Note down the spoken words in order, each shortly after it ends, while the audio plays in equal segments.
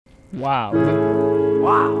Wow.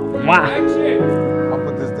 I'll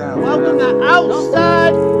put this down. Welcome to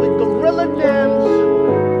Outside with Gorilla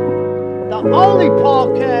Nims, the only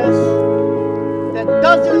podcast that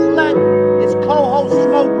doesn't let its co-host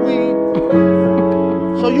smoke weed.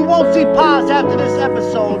 So you won't see Paz after this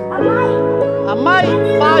episode. I might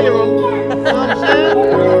fire him. You know what I'm saying?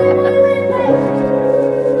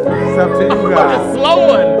 It's up to you guys. Slow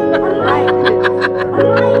one.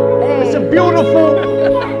 It's a beautiful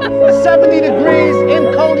 70 degrees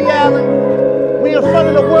in Coney Island. We in front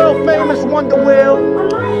of the world famous Wonder Wheel,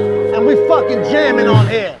 and we fucking jamming on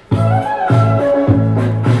here.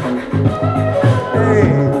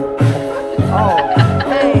 Hey. Oh.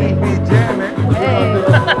 Hey, We jamming.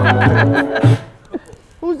 hey.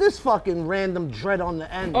 Who's this fucking random dread on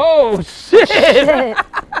the end? Oh, shit.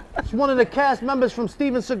 It's one of the cast members from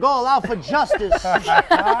Steven Seagal Out for Justice.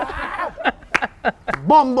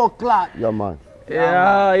 Bumbo clock. Yeah, man.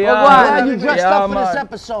 Yeah. Glad you dressed Yeah, up for this man.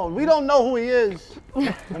 episode. We don't know who he is.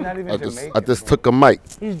 We're not even Jamaican. I just took a mic.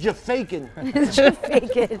 He's just faking.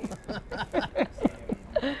 Fake it.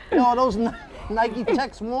 Yo, are those Nike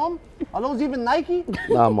Techs warm? Are those even Nike?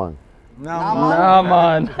 Nah, man. Nah,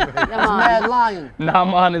 man. Mad Lion. Nah,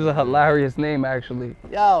 man is a hilarious name, actually.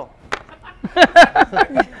 Yo,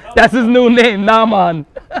 That's his new name, Nah, man.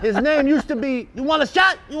 his name used to be, you want a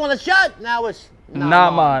shot? You want a shot? Now it's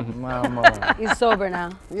Nah, man. Nah, man. He's sober now.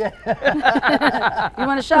 Yeah. You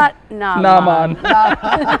want a shot? Nah, Nah, man.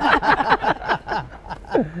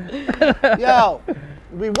 Yo,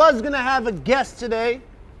 we was gonna have a guest today.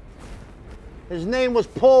 His name was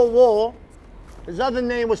Paul Wall. His other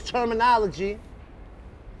name was Terminology.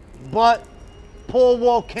 But Paul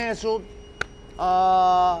Wall canceled.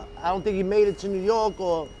 I don't think he made it to New York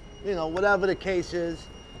or, whatever the case is.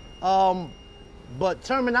 But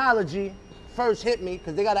Terminology first hit me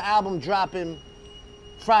because they got an album dropping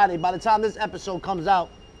Friday. By the time this episode comes out,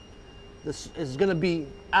 this is gonna be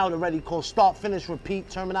out already, called Start, Finish, Repeat,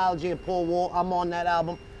 Terminology and Paul Wall. I'm on that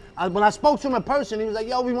album. When I spoke to him in person, he was like,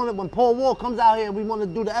 yo, when Paul Wall comes out here, we want to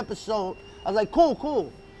do the episode. I was like,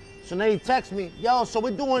 cool. So then he texted me, yo, so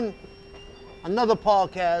we're doing another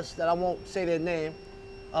podcast that I won't say their name.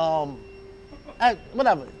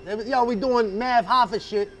 Whatever. Yo, we doing Mav Hoffa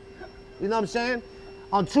shit. You know what I'm saying?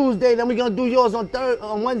 On Tuesday, then we're gonna do yours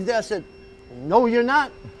on Wednesday. I said, no, you're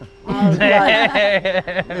not. I was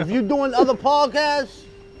like, if you're doing other podcasts,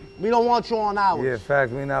 we don't want you on ours. Yeah, in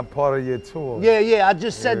fact, we're not part of your tour. Yeah, I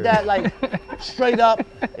just said that like straight up.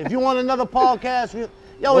 If you want another podcast,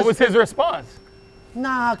 What was his response?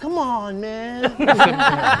 Nah, come on, man.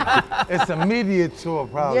 It's a media tour,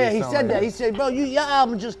 probably. Yeah, he something said like that. He said, bro, your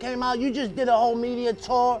album just came out. You just did a whole media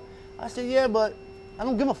tour. I said, yeah, but I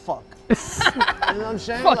don't give a fuck. You know what I'm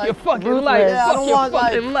saying? Fuck your fucking life. Yeah, I Fuck don't your want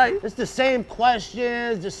fucking life. it's the same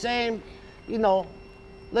questions, the same,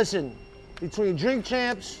 listen, between Drink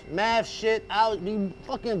Champs, Mav shit, we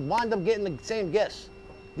fucking wind up getting the same guests.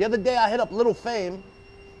 The other day I hit up Little Fame,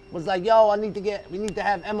 was like, yo, we need to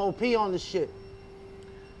have MOP on this shit.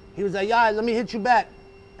 He was like, yeah, let me hit you back.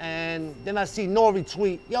 And then I see Nori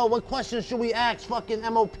tweet, yo, what questions should we ask fucking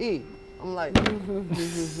MOP? I'm like,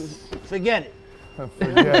 forget it.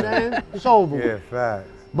 Forget it. It's over. Yeah, facts.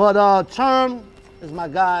 But Term is my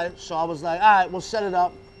guy, so I was like, all right, we'll set it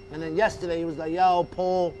up. And then yesterday he was like, yo,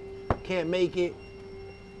 Paul, can't make it.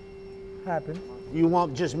 Happened. You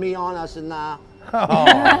want just me on? I said, nah. Oh.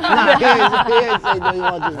 Nah, he ain't say, no, you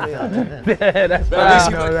want just me on. That's I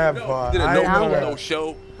fine. know that part. Did a I no ain't know promo that.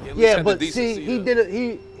 show. He at least Yeah, had the but decency see, he to- did it,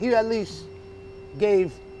 he at least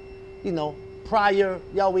gave, prior,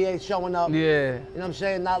 yo, we ain't showing up. Yeah. You know what I'm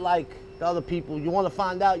saying? Not like the other people. You want to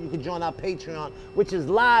find out, you can join our Patreon, which is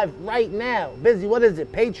live right now. Busy, what is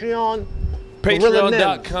it? Patreon? Gorilla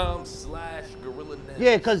Nims. Patreon.com/Gorilla Nims.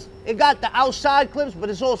 Yeah, because it got the outside clips, but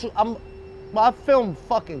it's also, I film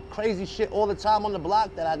fucking crazy shit all the time on the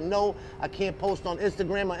block that I know I can't post on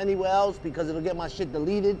Instagram or anywhere else because it'll get my shit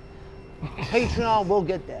deleted. Patreon will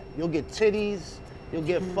get that. You'll get titties. You'll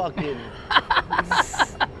get fucking,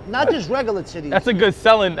 not just regular titties. That's a good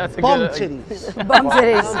selling. That's a bum good. titties. Bum You know what I'm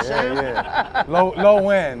titties. saying? Yeah. Low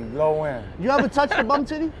end. You ever touched a bum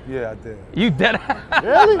titty? Yeah, I did. You dead?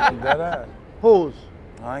 Really? Dead ass. Whose?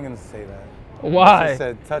 I ain't gonna say that. I Why?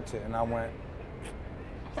 said touch it, and I went,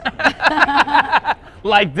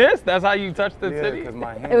 Like this? That's how you touch the yeah, titty? because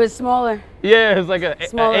my hand. It was smaller. Yeah, it's like a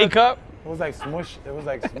Smaller. A cup. It was like smush. You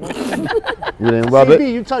didn't rub CB,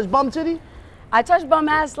 it? you touched bum titty? I touched bum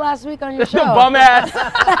ass last week on your show. Bum ass.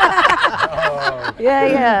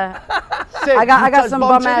 Yeah. Sick. I got You touch some bum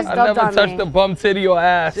bum ass titties? I dubbed never on touched me. a bum titty or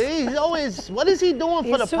ass. See, he's always. What is he doing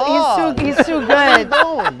for the He's too, pod? he's too What are you good.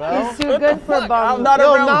 doing, bro? He's too good for bum. I'm not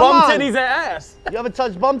Yo, around nah, bum man. titties and ass. You ever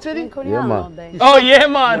touch bum titty? Yeah, man. all day. Oh yeah,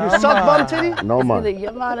 man. You suck bum titty? No, Either man.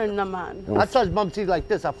 yaman or naman. I touch bum titty like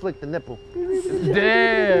this. I flick the nipple. Damn,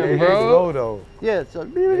 They bro. low though. Yeah, so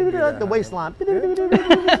the waistline.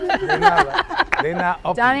 They not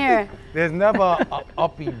uppy. Down here. There's never a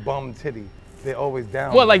uppy bum titty. They're always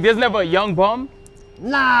down. What? Like there's never a young bum?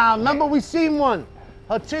 Nah, remember we seen one.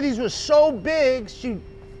 Her titties were so big, she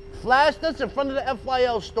flashed us in front of the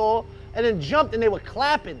FYL store and then jumped and they were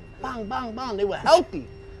clapping. Bang, bang, bang. They were healthy.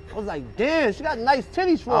 I was like, damn, she got nice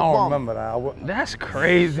titties for I a don't bum. remember that. I wouldn't- That's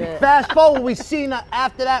crazy. Fast forward, we seen her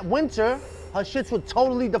after that winter, her shits were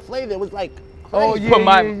totally deflated. It was like, Oh crazy. yeah, Put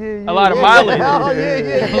my a lot of mileage. Oh, yeah,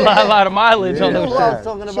 yeah, a lot of mileage on You know those what I shit. was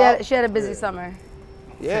talking She about? had, she had a busy summer.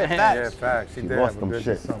 Yeah, Yeah, facts. facts. She did lost have a them busy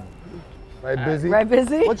shit. summer. Right, busy? Right,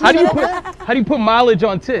 busy? What you How do said you over there? put how do you put mileage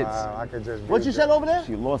on tits? I could just. What you said over there?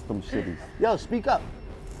 She lost them shitties. Yo, speak up.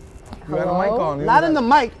 You had a mic on. You Not was in the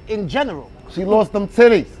like- mic, in general. She lost them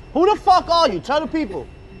titties. Who the fuck are you? Tell the people.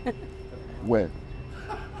 When?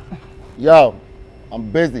 Yo, I'm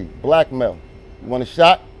busy. Blackmail. You want a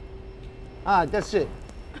shot? All right, that's it.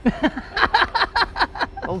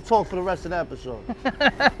 Don't talk for the rest of the episode.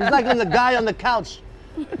 He's like the guy on the couch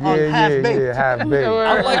on Half-Baked. half baked.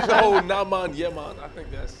 I like the whole Naman Yeman. I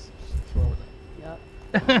think that's wrong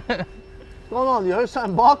with that. What's going on? You heard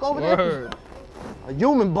something bark over there? Word. A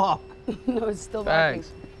human bark. No, it's still barking.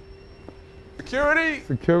 Thanks. Security.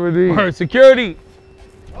 Security. Word. Security.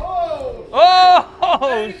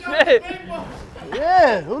 Oh shit.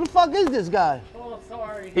 Yeah, who the fuck is this guy?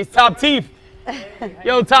 He's top teeth.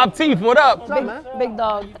 Yo, top teeth. What up? What's up, man? Big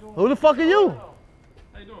dog. Who the fuck are you?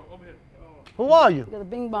 How you doing? Over here. Who are you? Got the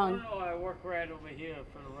bing bong. Oh, I work right over here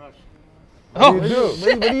for the Rush. Oh,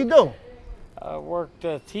 What do you do? I worked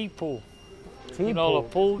T-pool. You know the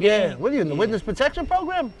pool Yeah, game? what are you in the witness protection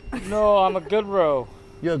program? No, I'm a good row.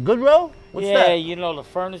 You're a good row? What's yeah, that? you know the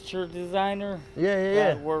furniture designer?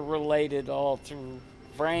 Yeah. We're related all through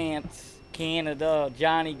France, Canada.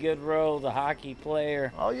 Johnny Goodrow, the hockey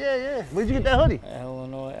player, Oh yeah. Where'd you get that hoodie?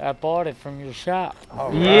 Illinois. I bought it from your shop.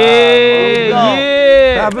 yeah.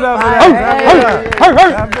 Clap it up for Hey, that.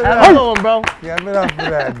 Clap it How's up. it going, bro? Clap it up for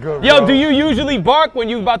that. Good, Yo, bro. do you usually bark when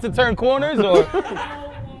you about to turn corners or?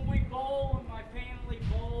 When we bowl, and my family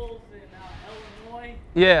bowls in Illinois,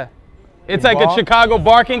 Yeah. It's You like a bark? Chicago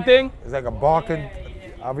barking thing. It's like a barking.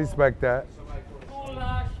 I respect that.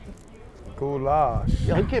 Goulash.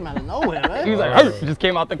 Yo, he came out of nowhere, right? He was like, "Arr," just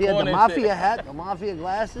came out the He had corner. the and shit. mafia hat, the mafia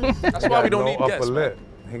glasses. That's why we don't no need upper guests. lip.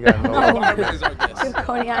 He got no Man. upper Barman is our guest.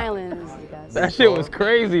 Coney Islands, you guys. That shit was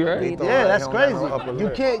crazy, right? Yeah, that's He don't got crazy. no upper You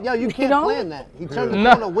lip. can't, yo, you can't don't? plan that. He turned the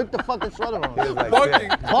No. corner with the fucking sweater on. He was like Barking.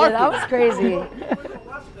 this. Yeah, that was crazy.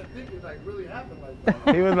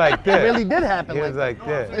 He was like this. It really did happen He like was that. like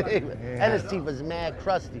this. And his teeth was mad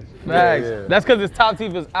crusty. Facts. yeah. That's because his top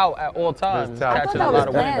teeth is out at all times. His top I Catching thought a that was lot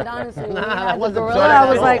of planned, wind. honestly. When Nah, we that had the wasn't gorilla, planned I at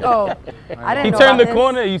was all. like, oh, I didn't He know turned the about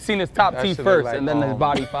corner, you seen his top That teeth shit look first, like, and then his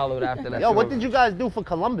body followed after that. Yo, what did you guys do for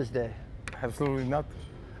Columbus Day? Absolutely nothing.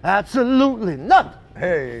 Absolutely nothing.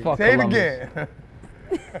 Hey, Fuck say Columbus. it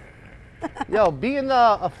again. Yo, being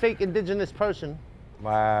a fake indigenous person,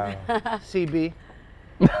 Wow. CB,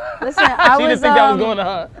 Listen, I She was, didn't think that was going to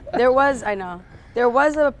her. there was, I know, there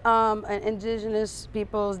was a an Indigenous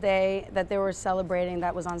Peoples Day that they were celebrating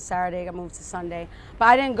that was on Saturday. I moved to Sunday, but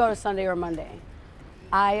I didn't go to Sunday or Monday.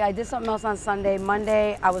 I did something else on Sunday.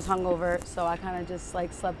 Monday, I was hungover, so I kind of just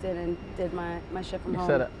like slept in and did my shit from You home.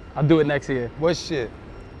 said, I'll do it next year. What shit?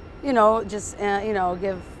 You know, just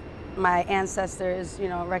give my ancestors,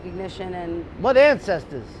 recognition and what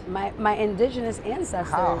ancestors? my indigenous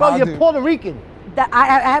ancestors. How? Bro, you're do- Puerto Rican. That I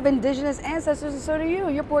have indigenous ancestors, and so do you.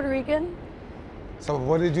 You're Puerto Rican. So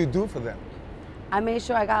what did you do for them? I made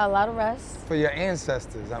sure I got a lot of rest. For your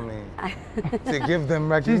ancestors, I mean, to give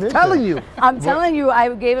them recognition. She's telling you. I'm telling you,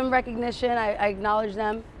 I gave them recognition. I acknowledged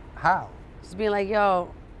them. How? Just being like,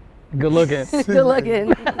 yo, Good looking. good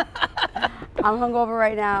looking. I'm hungover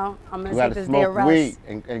right now. I'm You gonna gotta take this day of smoke rest.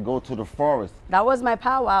 weed and go to the forest That was my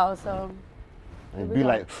powwow, so and we be go.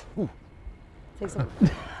 like, "Ooh, take some,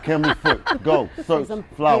 camel foot, go, take search, some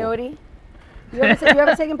flower." peyote. You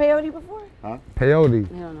ever taken peyote before? Peyote. You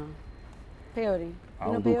don't know. Peyote. I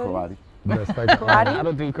You know don't do peyote? karate. That's like Karate? I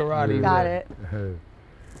don't do karate. Got it.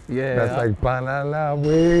 Yeah. That's like banana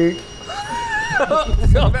weed.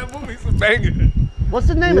 Yo, that movie's a banger. What's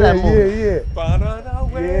the name of that movie? Yeah.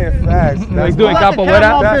 Ba-da-da-way. Yeah, facts. He's That's doing Well, that's the capoeira.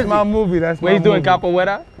 camera. That's busy. my movie. That's Wait, my he's doing movie.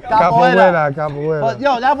 capoeira. Capoeira. But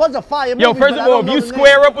yo, that was a fire movie. Yo, first but of I all, don't if know you the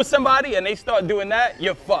square name. up with somebody and they start doing that,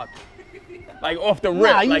 you're fucked. Like off the rip.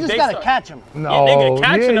 Nah, you like just they gotta start, catch him. Yeah, No, nigga,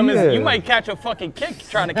 catching them is yeah. you might catch a fucking kick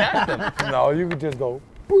trying to catch them. No, you could just go.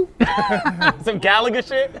 Some Gallagher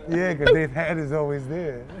shit. Yeah, because their head is always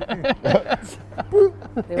there.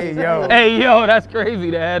 Hey, yo. Hey yo, that's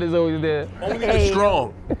crazy. The head is always there. Only the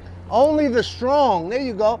strong. Only the strong. There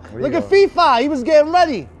you go. There Look you at go. FIFA. He was getting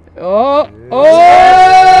ready. Oh, Oh,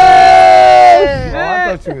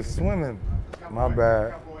 I thought you was swimming. My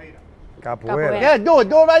bad. Capoeira. Yeah, do it.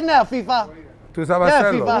 Do it right now, FIFA. Tú sabes Yeah,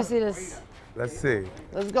 hacerlo? FIFA. Let me see this. Let's see.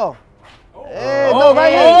 Let's go. Hey, no,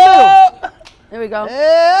 right here. Oh! Here we go.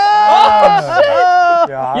 Yeah.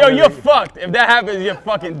 Yeah, I Yo, you're really- fucked. If that happens, you're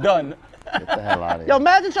fucking done. Get the hell out of here. Yo,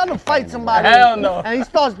 imagine trying to fight somebody. Hell no. And he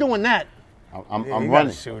starts doing that. I'm Yeah, you running.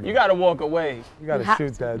 gotta shoot You it. gotta walk away. You gotta ha-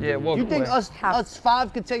 shoot that. Yeah, dude. walk You think away. us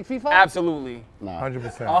five could take FIFA? Absolutely. Nah.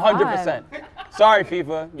 100%. 100%. Sorry,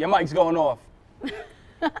 FIFA. Your mic's going off.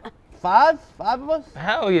 Five? Five of us?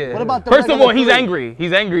 Hell yeah. What about the First of all, regular he's three? angry.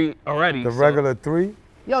 He's angry already. The so- regular 3?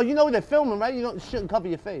 Yo, you know they're filming, right? You shouldn't cover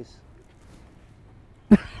your face.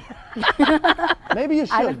 Maybe you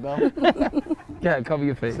should, bro. Yeah, cover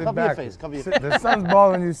your face. Sit Cover your back. face, cover your Sit- The sun's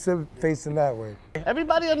balling, you sit facing that way.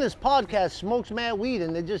 Everybody on this podcast smokes mad weed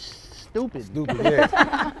and they're just stupid. Stupid,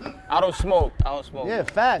 yeah. I don't smoke. I don't smoke. Yeah,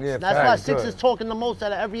 facts. Yeah, That's why facts, Six good. is talking the most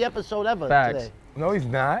out of every episode ever Facts. today. No, he's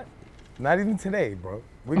not. Not even today, bro.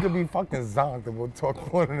 We could be fucking zonked and we'll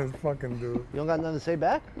talk more than this fucking dude. You don't got nothing to say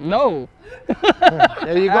back? No.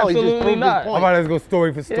 There you go. He just Absolutely proved not. his How point. about let's go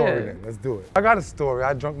story for story Yeah. then? Let's do it. I got a story.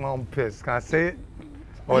 I drunk my own piss. Can I say it?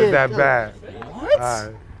 Or is Yeah, that sure. bad? What? All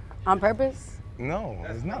right. On purpose? No,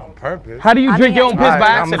 it's not on purpose. How do you I drink mean, your own piss All right, by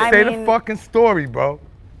I'm accident? gonna say I the mean- fucking story, bro.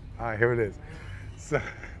 All right, here it is. So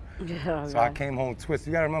Yeah. I came home twisted.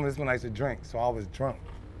 You gotta remember this when I used to drink, so I was drunk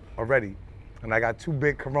already, and I got 2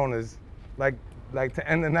 big Coronas, like to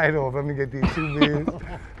end the night off. Let me get these 2 beers,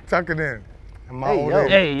 tuck it in. And my Hey, old yo. lady,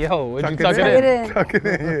 Hey, yo, what'd you tuck tuck it it in? in. tuck it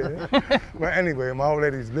in, yeah. But anyway, my old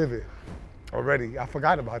lady's livid already. I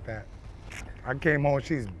forgot about that. I came home,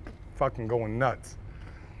 she's fucking going nuts.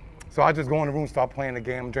 So I just go in the room, start playing the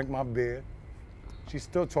game, drink my beer. She's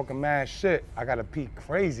still talking mad shit. I gotta pee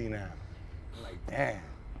crazy now. I'm like, damn.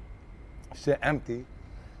 Shit empty,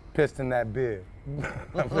 pissed in that beer.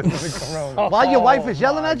 I'm pissing the Corona. While your wife is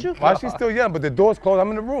yelling at you? Why she's still yelling? But the door's closed. I'm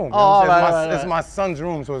in the room. You know Oh, what I'm saying? right, right, It's my son's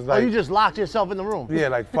room, so it's Or like, you just locked yourself in the room? yeah,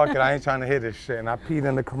 like fuck it. I ain't trying to hear this shit. And I peed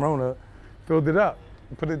in the Corona, filled it up,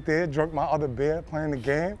 put it there, drunk my other beer, playing the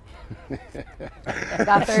game.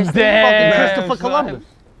 Got thirsty. Damn. Christopher son. Columbus.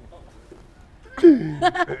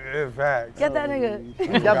 In fact. Get that nigga.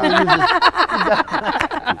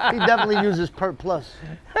 He definitely uses Pert Plus.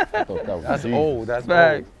 I thought that was That's Jesus. old. That's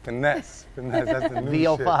Fact. old. Finesse. That's the new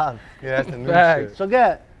VO5. shit. Yeah, that's the new Fact. shit. So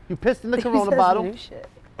get you pissed in the He Corona says bottle. new shit.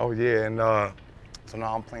 Oh yeah, and so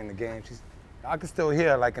now I'm playing the game. I can still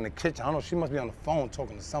hear her, like in the kitchen. I don't know. She must be on the phone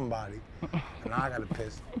talking to somebody. And now I gotta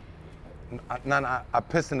piss. I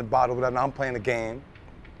pissed in the bottle, but now I'm playing the game.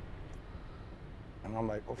 And I'm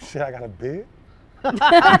like, oh shit, I got a beer?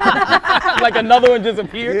 Like another one just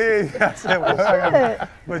appeared. Yeah, I said, well, I got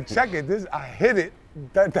but check it. I hit it.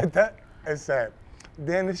 That. It said,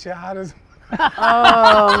 damn, this shit hot as.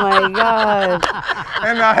 Oh my God.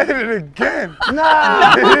 And I hit it again.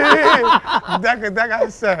 Nah. That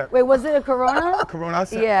got sad. Wait, was it a Corona? Corona, I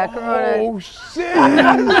said, Yeah, Corona. oh shit.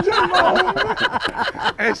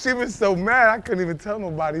 And she was so mad, I couldn't even tell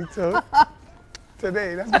nobody till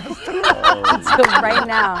today. That's my story. So right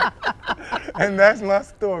now. And that's my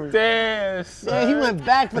story. Damn, son. Yeah, he went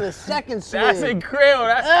back for the second swing. That's incredible.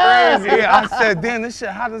 That's crazy. Yeah, I said, damn, this shit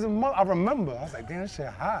hot as a mother. I remember. I was like, damn, this shit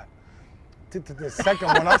hot. The second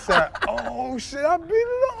one, I said, oh shit, I beat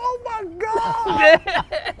it up. Oh my God.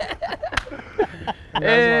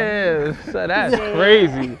 Yeah, so that's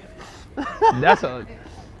crazy.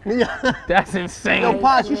 That's insane. Yo,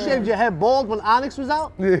 Posh, you shaved your head bald when Onyx was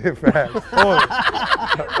out? Yeah, facts.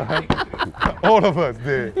 All of us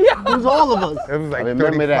did. It was all of us. It was like remember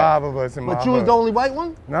 35 that. of us in my But you was hood. the only white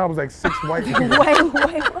one? No, I was like 6 white people.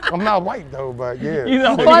 Wait. I'm not white though, but yeah. You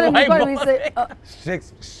know, Part of me, white we boy. say,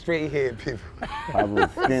 6 straight haired people. Probably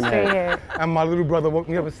straight skinhead. hair. And my little brother woke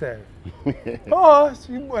me up and said, oh,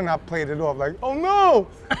 you boy, and I played it off like, oh no.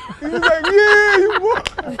 He was like, yeah, you boy.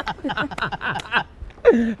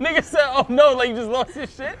 Nigga said, oh no, like you just lost your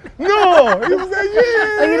shit? No. He was like, Like you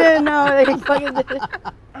yeah. didn't know that he fucking did it.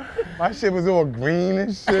 My shit was all green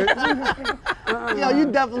and shit. Yo, you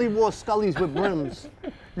definitely wore Scully's with brims.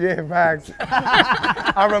 Yeah, facts.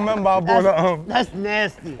 I remember I bought a That's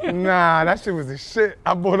nasty. Nah, that shit was the shit.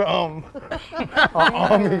 I bought a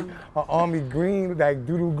army green, like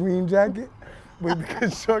doodle green jacket with the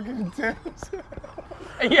construction Timbs.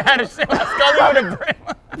 And you had a shit with Scully with a brim.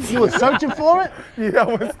 You were searching for it? Yeah,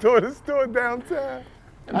 I went store to store downtown.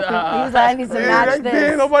 He's like, I need to match like, this.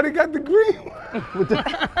 damn, nobody got the green one.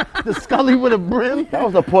 The Scully with a brim? That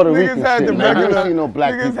was a Puerto Niggas Rican had shit, the man. I regular- never seen no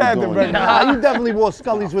black niggas people had the doing regular- that. Nah, you definitely wore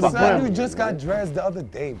Scully's with a Son, you brim. just got dressed the other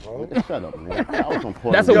day, bro. Shut up, man. That was from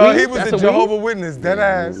Puerto That's a Rico. Yo, weed? he was That's a a Jehovah Witness, dead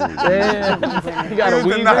ass. Yeah. You He got a used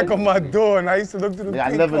to weed knock in? on my door, and I used to look through the Yeah, I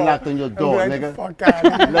pink never card knocked on your and be door, like, nigga. Fuck out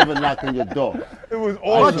of here. Never knocked on your door. It was Thought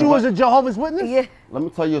awesome. you was a Jehovah's Witness? Yeah. Let me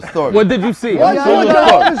tell you a story. What did you see? What? Yeah, You a yeah.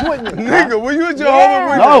 Jehovah's Witness? Nigga, were you a Jehovah Yeah.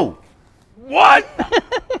 Witness? No, What?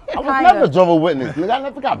 I was Kinda. never a Jehovah's Witness. Nigga, I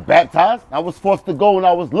never got baptized. I was forced to go when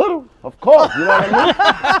I was little. Of course, you know what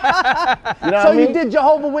I mean? You know So what I mean? you did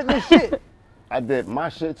Jehovah's Witness shit? I did my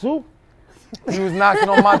shit too. You was knocking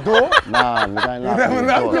on my door? Nah, nigga, I ain't knocking never on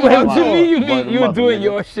knocked your on door. my Wait, what you door. mean you Word mean of you were mother, doing nigga.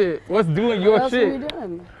 your shit? What's doing your What else were you shit?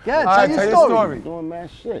 doing? Yeah, All tell right, your tell your story. story. Doing mad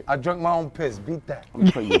shit. I drank my own piss. Beat that. Let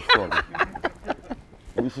me tell you a story.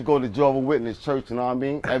 We should go to Jehovah's Witness church, you know what I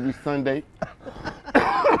mean? Every Sunday, He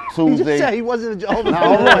just Tuesday. said he wasn't a Jehovah's Nah,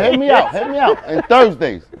 hold Witness. on, hear me out. And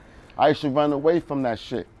Thursdays, I used to run away from that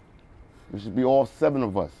shit. We should be all 7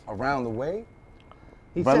 of us. Around the way?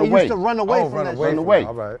 He Run said he away. used to run away Oh, from run that away. shit. Run away.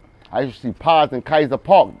 All right. I used to see pods in Kaiser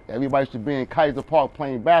Park. Everybody should be in Kaiser Park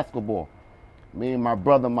playing basketball. Me and my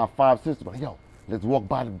brother, my 5 sisters, like, yo, let's walk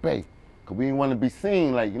by the bay. Cause we didn't want to be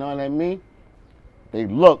seen, like, you know what I mean? They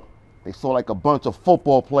looked, they saw like a bunch of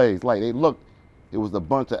football players. Like they looked, it was a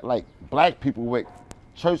bunch of like black people with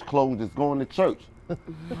church clothes just going to church.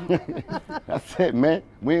 That's it, man.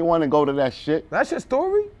 We didn't want to go to that shit. That's your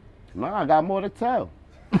story? Nah, I got more to tell.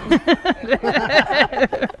 Go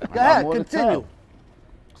ahead, more to continue. tell.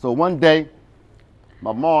 So one day,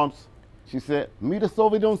 my mom's, she said, meet us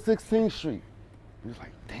over there on 16th Street. We was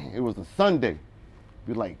like, damn, it was a Sunday.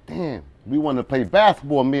 We were like, damn, we wanted to play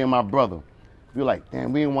basketball, me and my brother. We were like,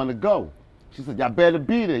 damn, we didn't want to go. She said, y'all better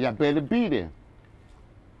be there, y'all better be there.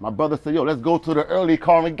 My brother said, yo, let's go to the early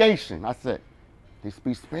congregation. I said, they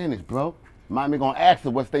speak Spanish, bro. Mommy gonna ask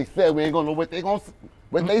them what they said. We ain't gonna know what they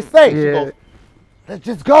say. She Yeah. goes, let's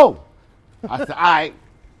just go. I said, all right.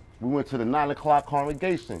 We went to the 9 o'clock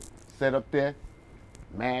congregation, sat up there,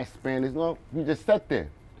 mad Spanish, no, we just sat there.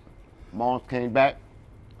 Mom came back,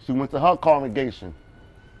 she went to her congregation.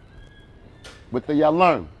 What did y'all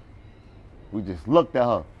learn? We just looked at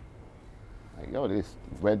her. Like, yo, they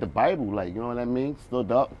read the Bible, like, you know what I mean?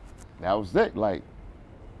 Stood up, that was it, like.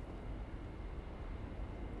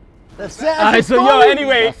 That's it. All right, so yo, story?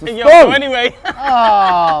 anyway, That's the yo, so story. anyway,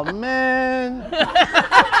 Oh, man.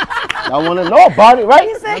 Y'all wanna know about it, right?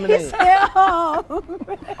 He said he's at home.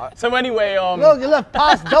 so anyway, Look, you left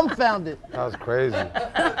Pops dumbfounded. That was crazy.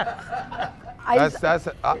 I used-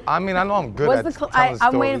 I mean, I know I'm good what's at the telling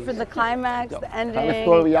I'm waiting stories. for the climax, the ending. Tell the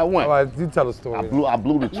story y'all want. All right, you tell a story. I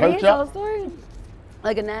blew the You church tell a up. story?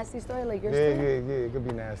 Like a nasty story, like your Yeah, story? yeah, it could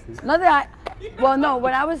be nasty. Nothing. Well, no.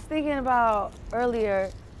 What I was thinking about earlier,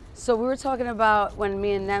 so we were talking about when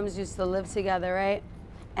me and Nems used to live together, right?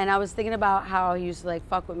 And I was thinking about how he used to like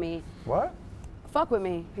fuck with me. What? Fuck with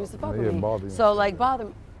me. He used to fuck Yeah, with me. bother you. So like bother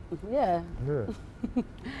me. Yeah. Yeah.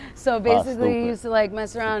 So basically, he stupid. used to like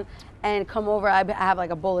mess around and come over. I have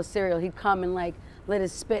like a bowl of cereal. He'd come and like let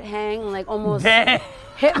his spit hang and like almost damn.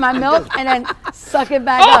 hit my milk and then suck it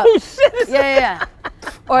back up. Oh shit! Yeah.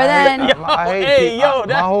 Or then I hate Hey, people. yo, my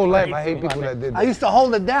that's whole life, I crazy, hate people that did I that. used to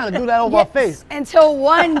hold it down and do that over my face. until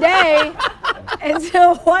one day,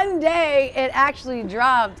 it actually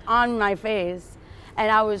dropped on my face. And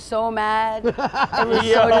I was so mad. It was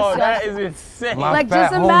Yo, so that disgusting. is insane. My Like fat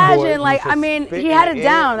just homeboy imagine, like used to I mean, spit he had in it the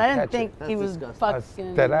down. air I and didn't catch think it. he was That's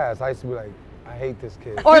fucking. dead ass. I used to be like, I hate this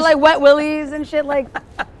kid. Or like Wet Willies and shit. Like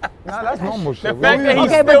Nah, that's normal The shit. fact that he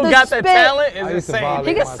Okay, but still the got that spit- talent I is used to insane. violate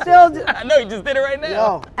he could my still. sister. Do, I know he just did it right now.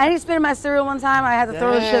 Yo, and he spit in my cereal one time. I had to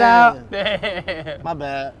throw the shit out. Damn. my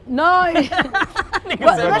bad. No, Nigga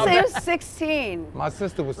but said let's my say he bad. was 16. My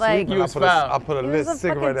sister was Like- sleeping. You I was put foul. I put a He lit was a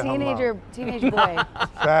cigarette in fucking her mouth. teenage boy.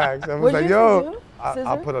 Facts. I was What'd like, you yo, used to do? I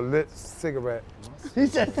Scissor? put a lit cigarette. He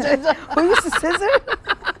said, "Scissor." Who used to scissor?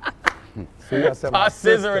 See, I said my Pop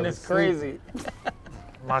sister scissoring was is crazy.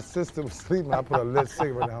 My sister was sleeping. I put a lit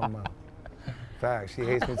cigarette in her mouth. Facts. She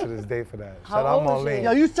hates me to this day for that. How Shout out old was she? Marlene.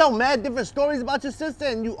 Yo, you tell mad different stories about your sister,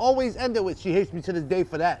 and you always end it with, she hates me to this day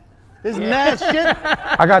for that. This mad shit,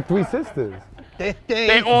 I got 3 sisters.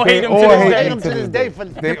 They all hate They him all to this hate day. me to this day.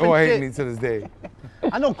 They all hate me to this day.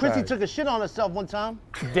 I know Chrissy Right. took a shit on herself one time.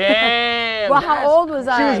 Damn. Well, how old was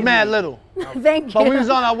I? She was mad little. Thank you. But we was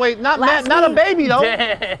on our way, not Last not a week. baby though.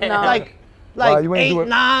 Damn. No. Like Wow, you ain't do 8, it-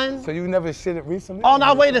 9. So you never shit it recently? On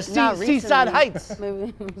our way to Not Seaside recently. Heights.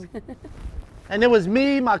 Maybe. And it was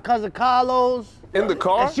me, my cousin Carlos, In the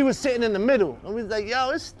car? and she was sitting in the middle. And we was like, yo,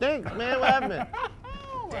 it stinks, man. What happened?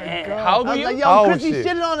 How old I were was you? like, Oh, yo, Chrissy shit.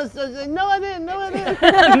 shitted on us. I was like, no, I didn't. No, I didn't.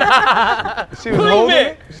 She was Prove holding it.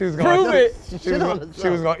 it. She was gonna Prove it. She She was, shit on gonna, she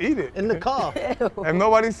herself was gonna eat it. in the car. If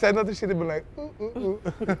nobody said nothing, she'd have been like,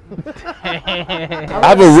 I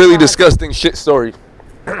have a really disgusting shit story.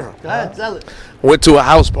 Go ahead, tell it. Went to a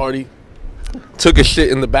house party, took a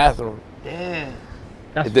shit in the bathroom. Damn.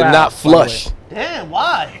 It did not flush. Damn,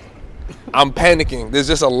 why? I'm panicking. There's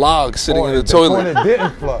just a log sitting in the toilet. It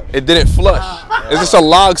didn't flush. It didn't flush. There's just a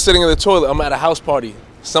log sitting in the toilet. I'm at a house party.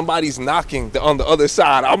 Somebody's knocking on the other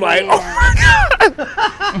side. I'm like, oh my God.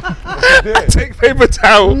 I take paper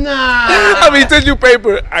towel. Nah. I mean, tissue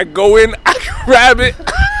paper. I go in, I grab it,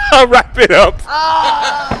 I wrap it up.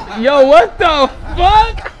 Yo, what the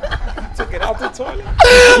fuck? Took it out the toilet.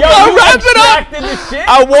 Yo, I you wrap it up. extracted the shit?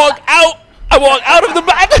 I walk out. I walk out of the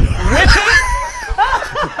bathroom.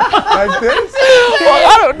 Like this?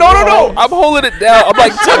 No. I'm holding it down. I'm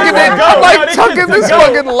like tucking it. I'm Yo, like this tucking shit's this to go.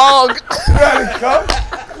 fucking log. You had it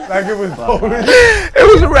cupped? Like it was folded?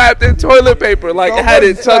 It was wrapped in toilet paper. Like I had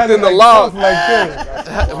it tucked in the log. Like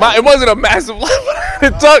this. It wasn't a massive log.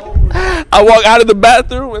 It tucked. I walk out of the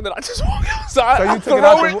bathroom and then I just walk outside. So I you took it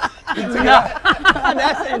out throw the, you took it out.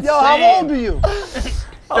 That's insane. Yo, how old are you?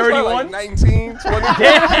 I was probably 31? like 19, 20.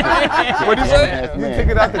 What'd you say? You took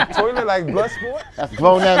it out the toilet like blood sport? That's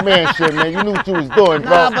grown that man shit, man. You knew what you was doing,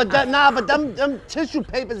 bro. Nah, but them tissue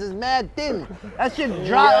papers is mad thin. That shit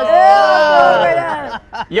dry.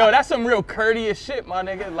 Yo, that's some real courteous shit, my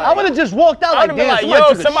nigga. Like, I would have just walked out I would like, have been damn, like, yo,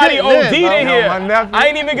 took a somebody shit OD'd bro. in here. my nephew- I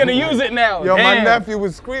ain't even gonna use it now. Yo, my Damn. nephew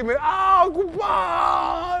was screaming, oh, Uncle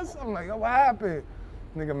Boss. I'm like, yo, what happened?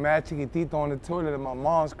 Nigga mad chiquitito on the toilet at my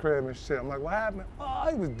mom's crib and shit. I'm like, what happened? Oh,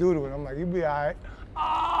 he was doodling. I'm like, you be all right.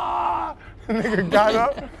 Ah! The nigga got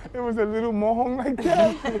up. It was a little mohong like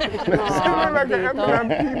that. Shit looked like an M&M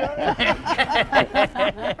peanut.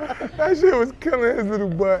 That shit was killing his little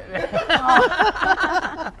butt.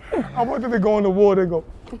 I wanted to go in the water and go,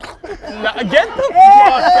 Nah, get the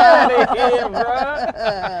fuck out of here,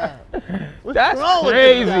 bro. That's wrong with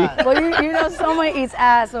this crazy. guy? Well, you know someone eats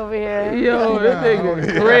ass over here. Yo, this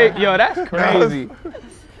nigga great. Yo, that's crazy.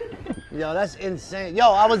 Yo, that's insane.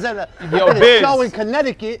 Yo, I was at I Yo, did a Biz. show in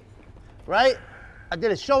Connecticut, right? I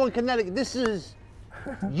did a show in Connecticut. This is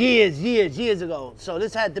years ago. So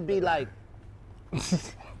this had to be like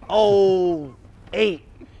 08,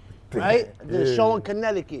 right? I did a show in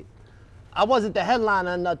Connecticut. I wasn't the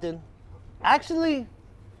headliner or nothing. Actually,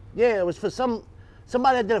 yeah, it was for somebody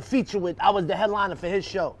I did a feature with. I was the headliner for his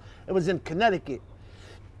show. It was in Connecticut.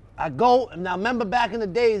 I go, now remember back in the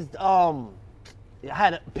days, I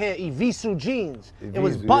had a pair of Evisu jeans. It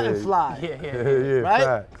was Evisu, button yeah. fly. yeah, Right?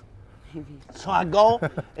 facts. So I go,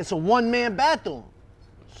 it's a one-man bathroom.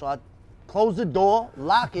 So I close the door,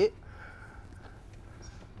 lock it.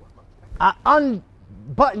 I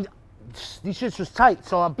unbutton, these shits was tight,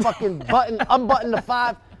 so I fucking unbutton the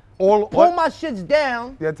 5, All, pull what? my shits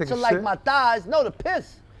down You had to take to a like shit? my thighs. No, the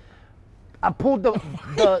piss. I pulled the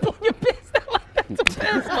You pissed out like that to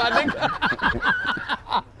piss, my nigga.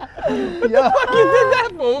 yo, Fuck you did that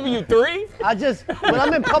for? What were you, 3? I just, when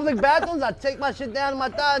I'm in public bathrooms, I take my shit down to my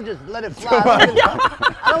thigh and just let it fly.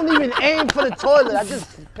 I don't even aim for the toilet. I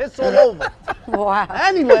just piss all over. Wow.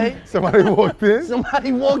 Anyway, Somebody walked in.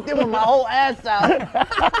 somebody walked in with my whole ass out.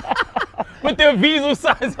 With their visual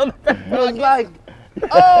signs on the back. It was like,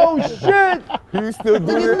 oh shit, You still do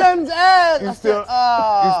look at that? them's ass. You I still, said,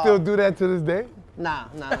 oh. you still do that to this day? Nah.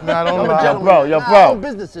 Nah, don't I'm a lie. gentleman. Bro, yo, Nah, bro. I own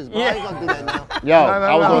businesses, bro. I ain't gonna do that now. Yo, no,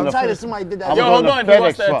 I was no. on I'm the tight if somebody did I that. was Yo, on hold the on, he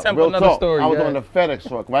wants FedEx to truck. attempt Real another talk. story, I was go on the FedEx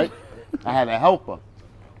truck, right? I had a helper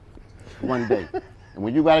one day. And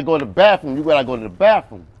when you gotta go to the bathroom, you gotta go to the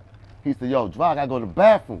bathroom. He said, yo, Dry, I gotta go to the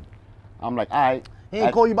bathroom. I'm like, all right. He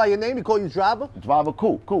ain't call you by your name, he call you driver? Driver,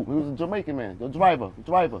 cool. He was a Jamaican man. Yo, driver.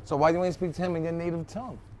 So why you ain't speak to him in your native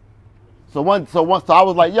tongue? So I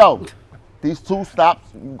was like, yo, these 2 stops,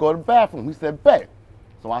 you go to the bathroom. He said, bet.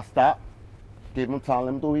 So I stopped, gave him time,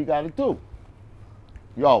 let him do what he gotta do.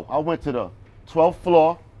 Yo, I went to the 12th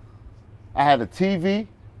floor. I had a TV.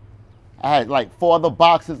 I had like 4 other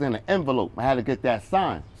boxes and an envelope. I had to get that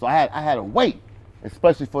signed. So I had to wait,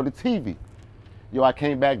 especially for the TV. Yo, I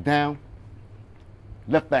came back down,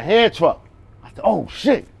 left the hand truck. I said, oh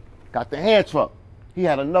shit, got the hand truck. He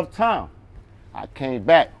had enough time. I came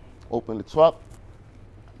back, opened the truck,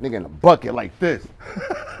 Nigga in a bucket like this.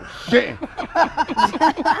 Shit.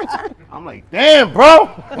 I'm like, damn, bro.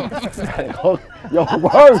 Yo,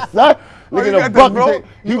 word, son. Oh, Nigga you in a got the bucket. roll,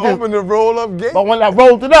 He you just- opened the roll up gate? But when I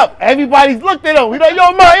rolled it up, everybody's looked at him. We like,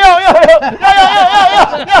 yo, man, yo.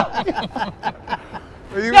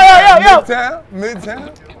 You Yo, yo, yo. Midtown?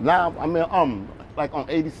 Midtown? Now I'm in, like on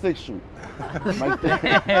 86th Street. Right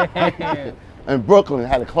there. In Brooklyn,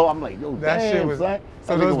 had a close. I'm like, yo, That damn, shit was- son.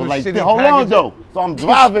 so That those nigga was were like, shitty this. Hold on, packaging? though. So I'm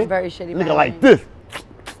driving. Very shitty Nigga like packaging.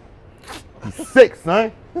 this. He's sick,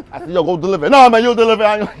 son. I said, yo, go deliver. No, man, you'll deliver.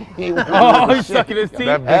 Oh, he's sucking his teeth.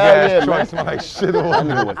 That big Hell ass yeah, truck man. smell like shit That on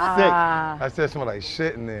nigga it. was Ah. I said smell like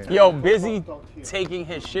shit in there. Yo, Busy taking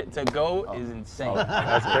his shit to go is insane.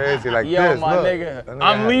 That's crazy. Like Yo, this, my look. nigga, That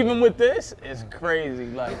I'm had- leaving with this. It's crazy.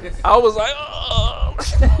 Like, I was like, oh.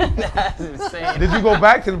 that's insane. Did you go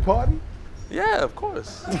back to the party? Yeah, of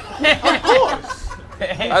course. Of course.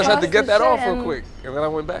 I just had to get that off real And- quick, and then I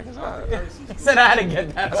went back inside. He said I had to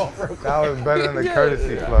get that off real quick. That was better than the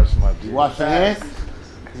courtesy flush, my G. Wash your hands.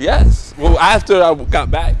 Yes. Well, after I got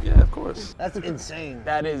back, yeah, of course. That's insane.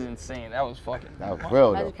 That is insane. That was fucking. That was real,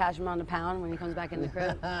 Imagine though. catch him on the pound when he comes back in the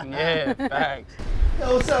crib. Yeah, facts.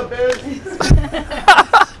 Yo, what's up, Barry?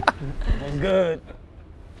 Was good.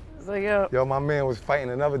 So yo, Yo, my man was fighting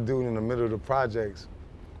another dude in the middle of the projects.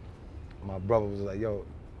 My brother was like, yo,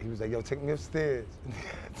 he was like, yo, take me upstairs.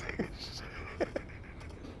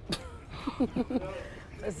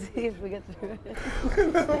 let's see if we get through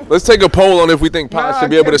it. Let's take a poll on if we think Pot Nah, should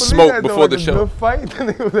be I able to can't believe smoke that, though. before the It's a show. Good fight.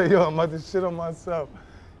 Then he was like, yo, I'm about to shit on myself.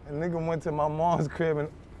 And nigga went to my mom's crib and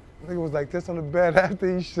nigga was like this on the bed after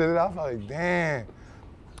he shitted. I was like, damn.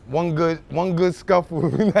 One good scuffle,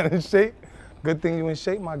 we not in shape. Good thing you in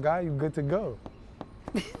shape, my guy. You good to go.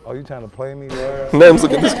 Oh, you trying to play me? Word? Nem's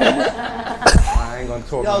looking at this camera. I ain't gonna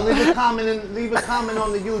talk. Yo, about it. leave a comment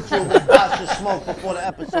on the YouTube if Bob should smoke before the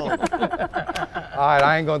episode. All right,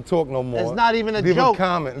 I ain't gonna talk no more. It's not even a leave joke. A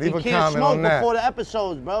comment. Leave you a can't comment smoke on that. before the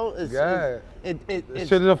episodes, bro. It's, Yeah. it's,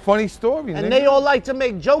 Shit is a funny story, and nigga. they all like to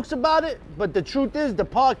make jokes about it, but the truth is the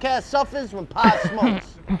podcast suffers when Pod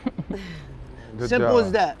smokes. Good Simple job.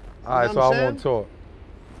 as that. All right, You so know I what I'm won't talk.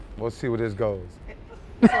 We'll see where this goes.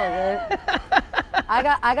 It's all good.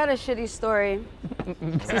 I got a shitty story.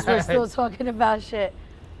 Since we're still talking about shit.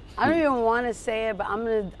 I don't even want to say it, but I'm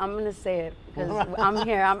gonna say it because I'm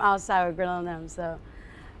here. I'm outside with Grilling them.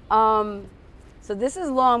 So this is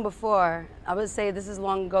long before. I would say this is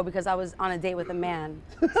long ago because I was on a date with a man.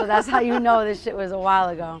 So that's how you know this shit was a while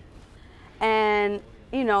ago. And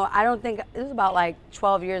you know, I don't think it was about like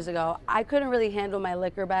 12 years ago. I couldn't really handle my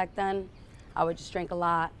liquor back then. I would just drink a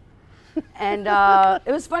lot. And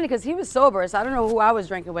it was funny because he was sober, so I don't know who I was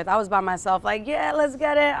drinking with. I was by myself, like, yeah, let's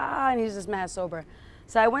get it. And he's just mad sober.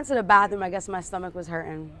 So I went to the bathroom. I guess my stomach was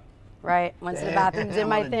hurting, right? Went to the bathroom, did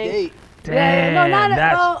my on a thing. date. Yeah, no, not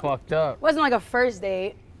that's well, fucked up. It wasn't like a first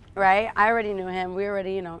date, right? I already knew him. We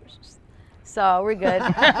already, you know, so we're good.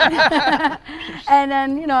 And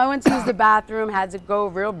then, you know, I went to use the bathroom, had to go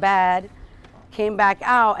real bad, came back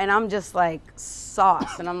out, and I'm just like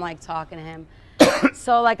sauce, and I'm like talking to him.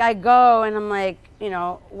 So like I go and I'm like, you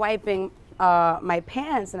know, wiping my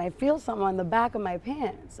pants, and I feel something on the back of my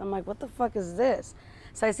pants. I'm like, what the fuck is this?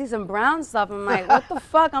 So I see some brown stuff. I'm like, what the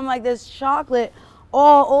fuck? I'm like, there's chocolate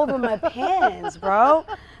all over my pants, bro.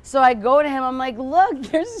 So I go to him, I'm like, look,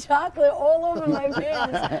 there's chocolate all over my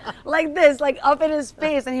pants. Like this, like up in his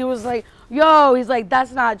face. And he was like, yo, he's like,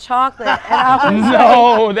 that's not chocolate. And I was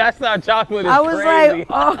No, that's not chocolate. It's I was crazy. like,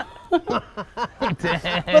 oh.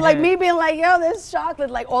 But like me being like, yo, there's chocolate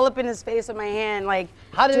like all up in his face with my hand. Like,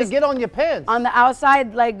 How did it just get on your pants? on the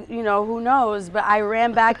outside, like, you know, who knows? But I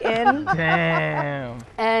ran back in Damn.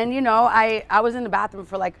 and, you know, I was in the bathroom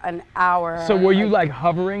for like an hour. So were you like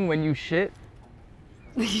hovering when you shit?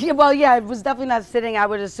 Yeah, well, yeah, it was definitely not sitting, I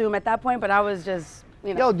would assume at that point, but I was just,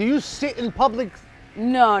 you know. Yo, do you sit in public?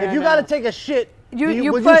 No, If you gotta take a shit,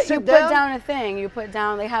 you would put sit down a thing. You put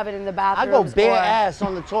down. They have it in the I bathroom. go bare ass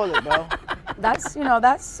on the toilet, bro. That's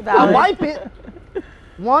that's I valid. wipe it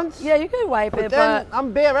once, Yeah, you could wipe but it, then but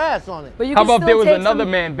I'm bare ass on it. you How can about still there was take another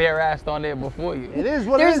some, man bare-assed on there before you? It is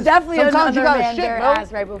what it There's is. definitely Sometimes another you gotta man shit, bare bro.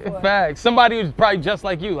 ass right before. Fact. Somebody who's probably just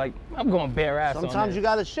like you, like, I'm going bare-ass on Sometimes you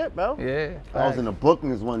there. gotta shit, bro. Yeah. I was in the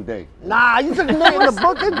bookings one day. Nah, you took a nigga in the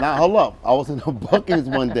booking. Nah, hold up. I was in the bookings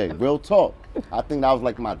one day. Real talk. I think that was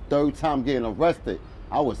like my third time getting arrested.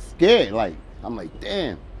 I was scared. Like, I'm like,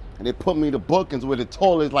 damn. And they put me in the bookings where the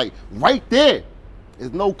toilet's like right there.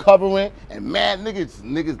 There's no covering and mad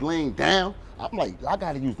niggas laying down. I'm like, I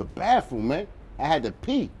gotta use the bathroom, man. I had to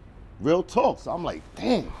pee. Real talk. So I'm like,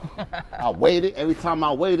 damn. I waited. Every time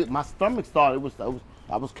I waited, my stomach started.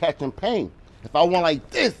 I was catching pain. If I went like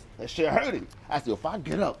this, that shit hurting. I said, if I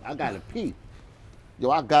get up, I gotta pee. Yo,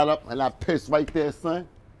 I got up and I pissed right there, son.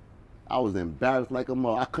 I was embarrassed like a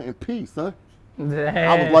mother. I couldn't pee, son.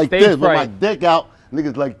 Damn, I was like stage this, with my fright. dick out,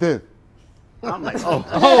 niggas like this. I'm like, oh,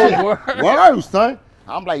 Oh, word. word, son.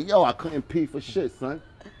 I'm like, yo, I couldn't pee for shit, son.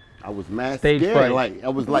 I was mad Stage scared. fright. Like, I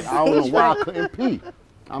was like, I don't know why I couldn't pee.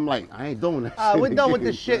 I'm like, I ain't doing that All right, shit. we're done with the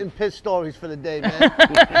again, shit son. and piss stories for the day, man.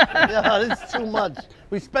 Yo, this is too much.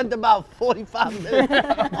 We spent about 45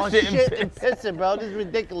 minutes on shit and pissing, bro. This is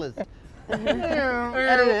ridiculous.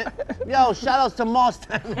 Edit it. Yo, shout outs to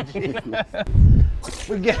Monster Energy.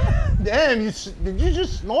 Damn, did you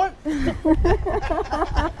just snort?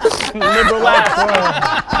 Liberal laughs.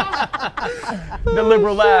 The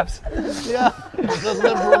liberal laughs. Yeah, the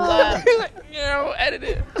liberal laugh. Edit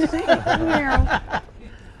it.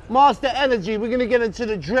 Monster Energy, we're gonna get into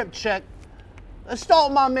the drip check. Let's start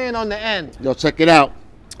with my man on the end. Yo, check it out.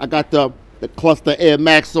 I got the Cluster Air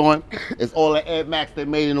Max on. It's all the Air Max they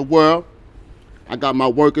made in the world. I got my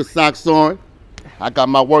worker socks on. I got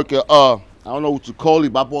my worker, I don't know what you call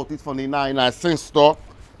it, but I bought these from the 99-cent store.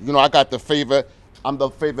 You know, I got I'm the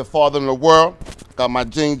favorite father in the world. Got my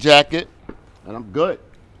jean jacket, and I'm good.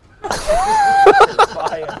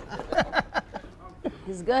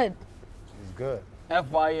 He's good. It's good.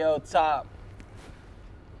 FYL top.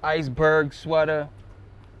 Iceberg sweater.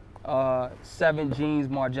 7 jeans,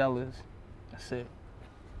 Margellas. That's it.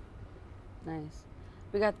 Nice.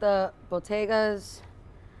 We got the Bottegas.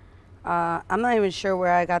 I'm not even sure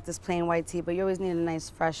where I got this plain white tee, but you always need a nice,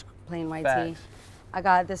 fresh, plain white tee. Facts. I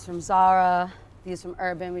got this from Zara. These from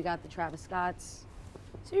Urban. We got the Travis Scotts.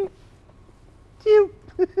 Choo. Choo.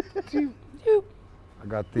 Choo. Choo. I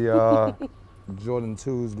got the Jordan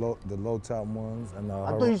 2s, the low top ones, and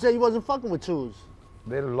I thought you said you wasn't fucking with twos.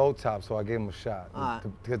 they're the low top, so I gave them a shot. Alright.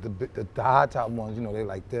 The high top ones, you know, they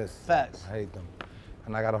like this. Facts. I hate them.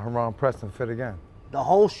 And I got a Haran Preston fit again. The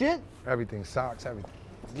whole shit? Everything, socks, everything.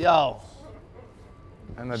 Yo,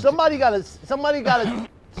 And somebody gotta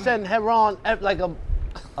send Heron like a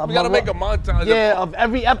We gotta make a montage. yeah of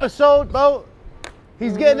every episode, bro.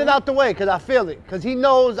 He's getting it out the way because I feel it. Because he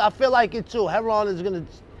knows I feel like it too. Heron is gonna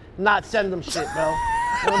not send them shit, bro.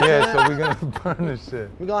 You know what I'm Yeah, saying? so we're gonna burn this shit.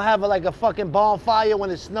 We're gonna have like a fucking bonfire when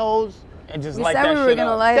it snows. And just We like said that we were shit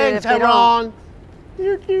gonna up. light it if Thanks, they don't.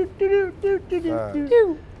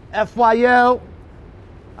 Heron. FYL,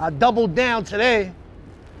 I doubled down today.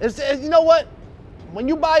 You know what? When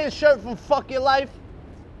you buy a shirt from Fuck Your Life,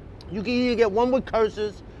 you can either get one with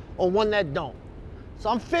curses or one that don't. So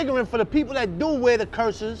I'm figuring for the people that do wear the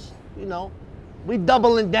curses, you know, we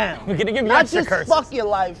doubling down. We're gonna give you Not extra just curses. fuck your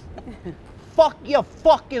life, fuck your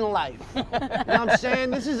fucking life. You know what I'm saying?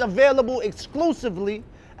 This is available exclusively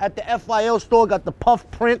at the FYL store. Got the puff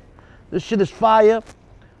print. This shit is fire.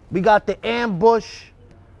 We got the ambush,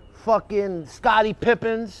 fucking Scottie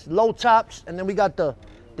Pippins, low tops, and then we got the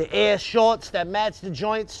air shorts that match the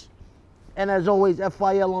joints. And as always,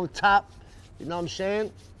 FYL on the top. You know what I'm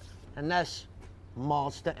saying? And that's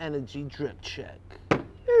Monster Energy Drip Check.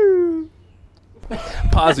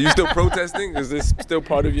 Paz, are you still protesting? Is this still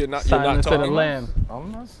part of your not? You're not Silence of the talking. lamb.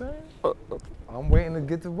 I'm not saying. I'm waiting to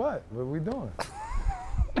get to what? What are we doing?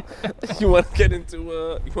 You want to get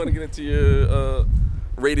into your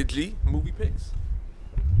rated G movie picks?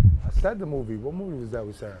 I said the movie. What movie was that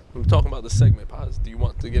we said? I'm talking about the segment, Paz. Do you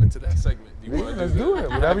want to get into that segment? Do you Yeah, want to let's do it.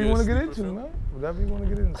 Whatever you want to get Sleeper into, film? man. Whatever you want to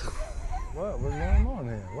get into. What? What's going on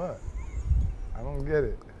here? What? I don't get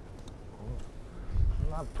it. I'm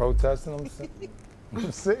not protesting.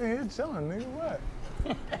 I'm sitting here chilling, nigga. What?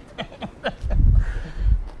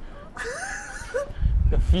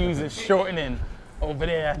 The fuse is shortening over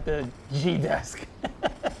there at the G desk.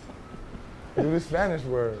 Do the Spanish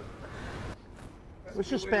word. What's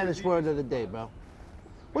your Spanish word of the day, bro?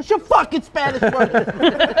 What's your fucking Spanish word of the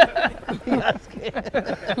day? You got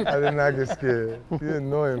scared. I did not get scared. You're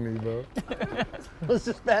annoying me, bro. What's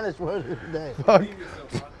the Spanish word of the day?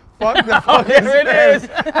 Fuck the fucking There it is.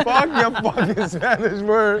 Fuck your fucking Spanish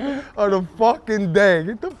word of the fucking day.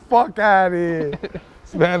 Get the fuck out of here.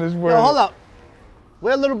 Spanish word. Yo, hold up.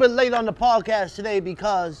 We're a little bit late on the podcast today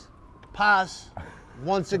because Paz,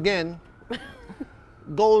 once again,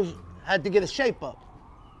 had to get a shape up.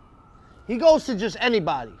 He goes to just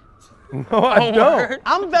anybody. No, I don't.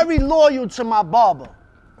 I'm very loyal to my barber.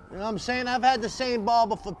 You know what I'm saying? I've had the same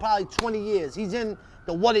barber for probably 20 years. He's in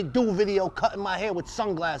the What It Do video cutting my hair with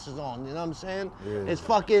sunglasses on. You know what I'm saying? Yeah. It's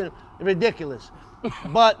fucking ridiculous.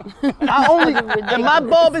 But and my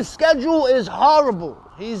barber's schedule is horrible.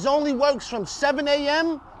 He's only works from 7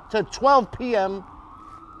 a.m. to 12 p.m.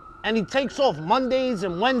 and he takes off Mondays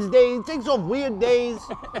and Wednesdays. He takes off weird days,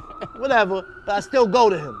 whatever. But I still go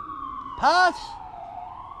to him. Posh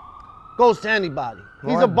goes to anybody.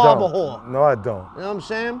 He's No, a I barber don't. whore. No, I don't. You know what I'm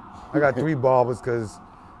saying? I got 3 barbers because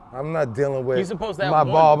I'm not dealing with. You're supposed to have my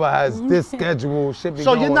one. barber has this schedule. Shit be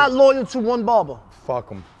So going. you're not loyal to one barber. Fuck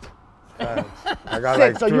him. I got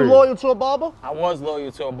Six. like Are you 3. loyal to a barber? I was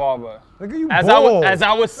loyal to a barber. Look at you, As bald.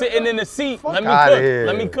 I was sitting in the seat, Fuck let me outta cook. here.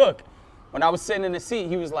 Let me cook. When I was sitting in the seat,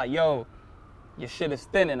 he was like, "Yo, your shit is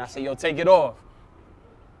thinning." I said, "Yo, take it off.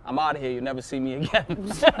 I'm out of here. You'll never see me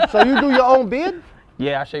again." So you do your own beard?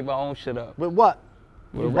 Yeah, I shave my own shit up. With what?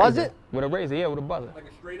 With a buzz razor. it? With a razor, yeah, with a buzzer. Like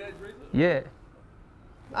a straight edge razor? Yeah.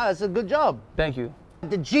 Ah, that's a good job. Thank you.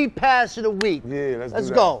 The G Pass of the week. Yeah, let's Let's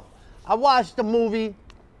do that. go. I watched the movie.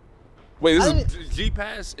 Wait, I this is G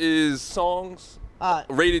Pass is songs. Uh,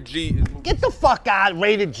 Rated G. Is Get the fuck out,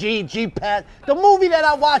 rated G, G Pass. The movie that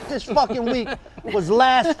I watched this fucking week was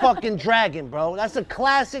Last fucking Dragon, bro. That's a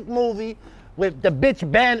classic movie with the bitch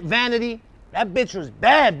Vanity. That bitch was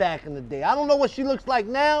bad back in the day. I don't know what she looks like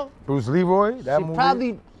now. Bruce Leroy. That She movie.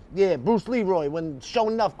 probably, yeah, Bruce Leroy. When Show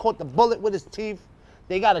Enough caught the bullet with his teeth,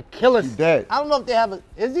 they got to kill us. He dead. I don't know if they have a,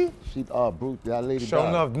 is he? She, Bruce, that lady Show died.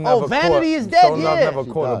 enough never Vanity caught, is dead, Show enough yeah. never She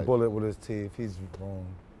caught a died. bullet with his teeth. He's wrong.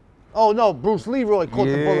 Oh no, Bruce Leroy caught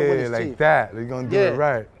the bullet with Yeah, his like teeth. that. They're gonna do Yeah. it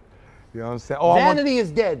right. You know what I'm saying? Oh, I want- Vanity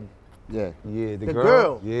is dead. Yeah. Yeah, the The girl.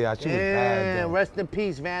 girl. Yeah, she was bad. Damn, though. rest in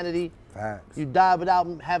peace, Vanity. Facts. You died without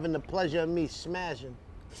having the pleasure of me smashing.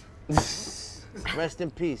 Rest in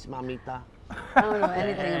peace, mamita. I don't know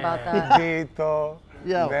anything about that. Dito.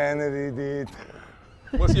 Yo. Vanity Dito.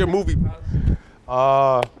 What's your movie?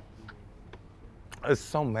 It's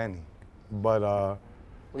so many, but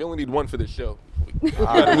We only need one for this show. We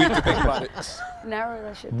got a week to think about it. Narrow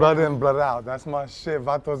that shit Blood down. In, Blood Out. That's my shit.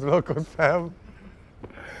 Vatos Locos, fam.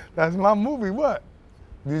 That's my movie. What?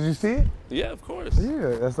 Did you see it? Yeah, of course.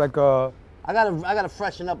 Yeah, that's like a. I gotta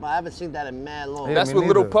freshen up. I haven't seen that in mad long. Yeah. That's me when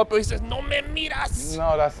Little neither. Puppet he says, "No me miras."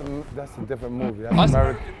 No, that's a different movie. That's That's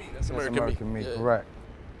American. American Me. That's That's American, American Me. Yeah. Correct.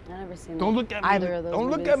 I've never seen Don't look at me. either of those Don't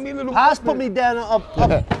look movies. at me, little. Haas puppet. put me down up. That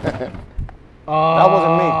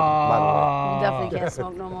wasn't me, by You definitely can't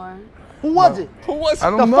smoke no more. Who was it? Who was the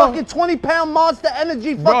way. I it? don't The know. fucking 20-pound Monster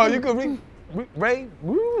Energy fucking. Bro, you could Ray.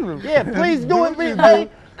 Yeah, please do it, Ray. Ray.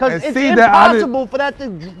 Because And it's see that I didn't- impossible for that to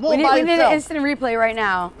roll We need, by we need an itself. instant replay right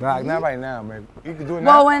now. Nah, not right now, man. You can do it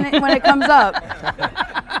now. Well, when it comes up,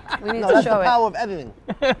 we need No, to that's show the it. power of editing.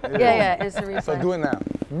 Yeah, instant replay. So do it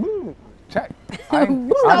now. Check. It's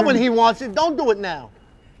not when he wants it. Don't do it now.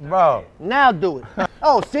 Bro, Now do it.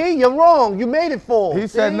 Oh, see, you're wrong. You made it for. he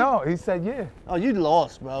said see? no. He said yeah. Oh, you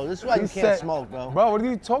lost, bro. This is why He you can't said, smoke, bro. Bro, what are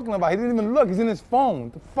you talking about? He didn't even look. He's in his phone.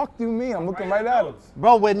 The fuck do you mean? I'm looking right at him.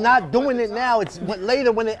 Bro, we're not doing it now. It's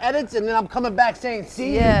later when it edits, and then I'm coming back saying,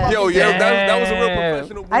 see? Yeah. Yo, yeah, that was a real Damn.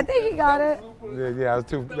 professional movie. I think he got it. Yeah,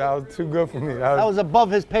 that was too good for me. That was above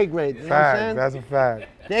his pay grade. You know what I'm fact. saying? That's a fact.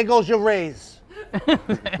 There goes your raise.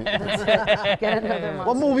 Get another What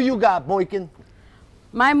monster. movie you got, Boykin?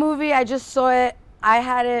 My movie, I just saw it. I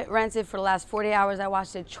had it rented for the last 40 hours. I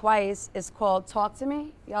watched it twice. It's called Talk to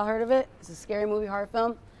Me. Y'all heard of it? It's a scary movie, horror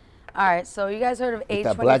film. All right, so you guys heard of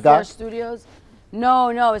that black guy? A24 Studios? No,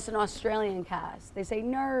 it's an Australian cast. They say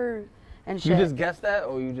nerd and shit. You just guessed that,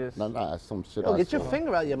 or you just? Nah, that's some shit. Yo, I get your saw.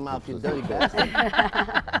 finger out your mouth, you dirty bastard.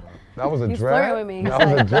 That was a He's dread. flirting with me. He's That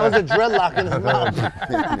was a like- That was dread. a dreadlock in his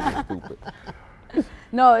mouth. Stupid.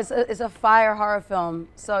 No, it's a fire horror film.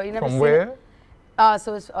 So you never From seen where? it?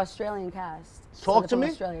 So it's Australian cast. So Talk they're to from Me?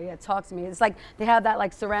 Australia. Yeah, Talk to Me. It's like they have that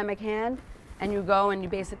like ceramic hand, and you go and you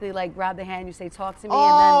basically like grab the hand. You say Talk to Me,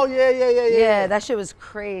 Oh, and then yeah. that shit was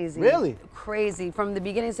crazy. Really? Crazy from the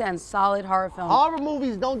beginning to end. Solid horror film. Horror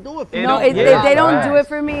movies don't do it for They me. No, don't- they don't facts. do it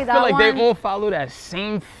for me. I That feel like one. they all follow that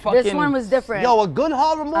same fucking. This one was different. Yo, a good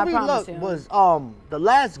horror movie, promise look, you. was the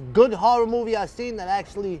last good horror movie I seen that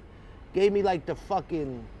actually gave me like the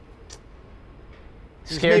fucking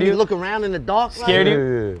just Scared made me you? look around in the dark. Scared like,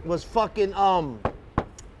 you? Yeah. was fucking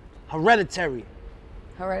Hereditary.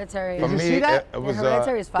 Hereditary. For you me, see that? it was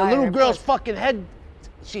Hereditary is The fire. little of girl's course. fucking head,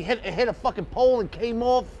 she hit a fucking pole and came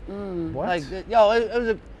off. what? Like, yo, it was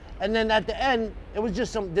a, and then at the end, it was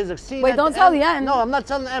just there's a scene. Wait, at don't the tell end. the end. No, I'm not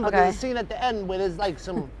telling the end, but Okay. there's a scene at the end where there's like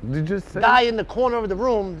some Did you say? guy in the corner of the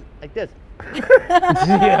room like this.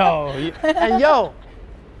 Yo, And yo,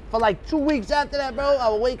 For like 2 weeks after that, bro, I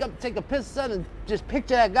would wake up, take a piss, son, and just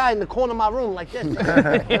picture that guy in the corner of my room like this. And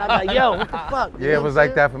I'm like, yo, what the fuck? You Yeah, know it was what I'm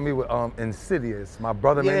like that for me with Insidious. My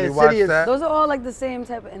brother Yeah, made me watch Insidious. that. Those are all like the same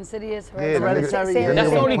type of Insidious. Yeah, the Hereditary, Same yeah. That's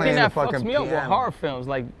the niggas only playing thing that the fucks fucking me up with piano. horror films.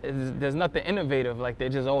 Like, there's nothing innovative. Like, they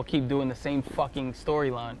just all keep doing the same fucking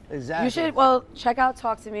storyline. Exactly. You should check out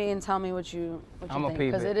Talk to Me and tell me what you I'ma think,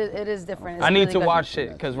 peep because it. it is different. It's I need really to good. watch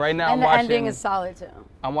it because right now And I'm the watching. ending is solid too.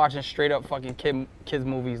 I'm watching straight up fucking kids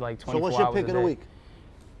movies like 24 So what's your hours pick a of the day. week?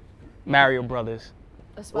 Mario Brothers.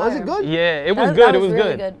 Was it good? Yeah, it was That good. It was was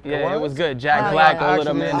really good. good. Yeah, It it was was? good. Jack Oh, Black, yeah. all of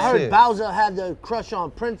them Actually, in. I heard Shit. Bowser had the crush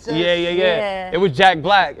on Princess. Yeah. Yeah. It was Jack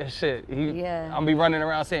Black and shit. Yeah. I'll be running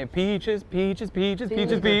around saying peaches, peaches, peaches,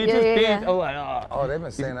 peaches, Yeah, peaches, yeah, peaches. yeah. I'm like, oh. Oh, they've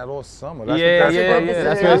been saying that all summer. Yeah, That's yeah, from. yeah.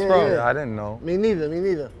 That's Yeah, where it's yeah, from. yeah. Yeah, I didn't know. Me neither.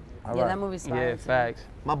 All Yeah, right. that movie's Yeah, fire. facts.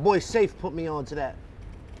 My boy Safe put me on to that.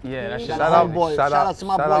 Yeah, that shit. Shout Shout out, out, boy. shout out to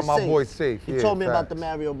my shout boy out my Safe. boy Safe. He Yeah, told me about the facts.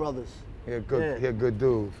 Mario Brothers. He a good, Yeah. he a good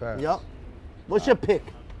dude. Facts. Yup. What's your pick?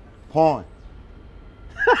 Porn.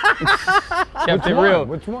 Kept it one? real.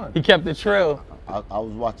 Which one? He kept it trill. I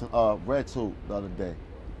was watching Red Tube the other day.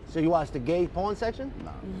 So you watched the gay porn section?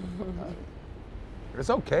 It's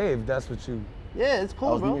okay if that's what you. Yeah, it's I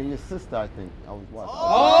cool, was bro. meeting your sister, I think. I was watching.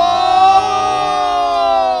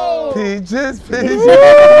 Oh! Peaches.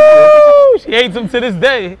 She hates him to this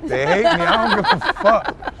day. They hate me. I don't give a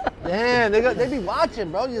fuck. Damn, they be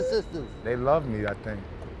watching, bro, your sisters. They love me, I think.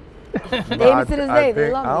 Even to this day,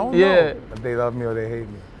 they love I don't me. Yeah. know if they love me or they hate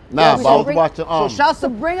me. Nah, we but I should was bring- watching. So shouts to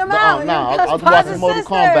Bring them No, out. no, You're I was brothers watching and Mortal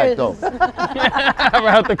Kombat sisters. though.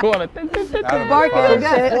 Right out the corner. Barking Fire. and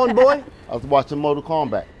yeah, shit. porn boy. I was watching Mortal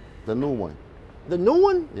Kombat, the new one. The new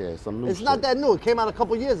one? Yeah, some new It's shit. not that new. It came out a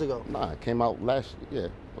couple years ago. Nah, it came out last year. Yeah,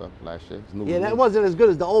 well, last year. It's new. Yeah, that release. wasn't as good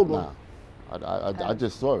as the old Nah, one. I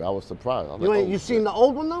just saw it. I was surprised. I was You like, ain't oh, you shit. seen the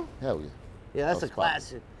old one though? Hell yeah. Yeah, that's a That's fire.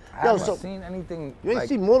 classic. I Yo, haven't so seen anything. you ain't like,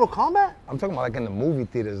 seen Mortal Kombat? I'm talking about like in the movie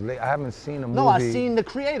theaters. I haven't seen a movie. No, I seen the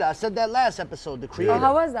creator. I said that last episode. The creator. Oh,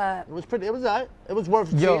 how was that? It was pretty. It was alright. It was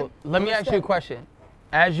worth Yo, seeing. let me ask you a question.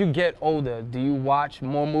 As you get older, do you watch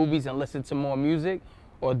more movies and listen to more music?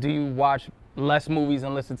 Or do you watch less movies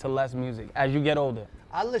and listen to less music as you get older?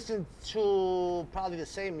 I listen to probably the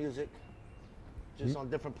same music, just on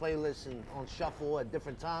different playlists and on shuffle at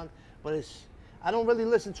different times. But I don't really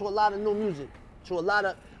listen to a lot of new music.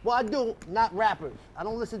 Well, I do, not rappers. I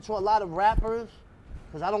don't listen to a lot of rappers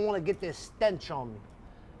because I don't want to get their stench on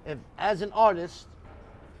me. As an artist,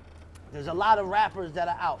 there's a lot of rappers that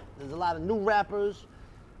are out. There's a lot of new rappers.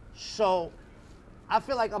 So I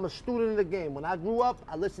feel like I'm a student of the game. When I grew up,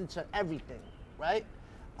 I listened to everything, right?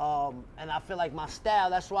 And I feel like my style,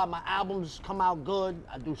 that's why my albums come out good.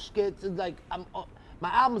 I do skits. It's like my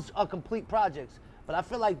albums are complete projects. But I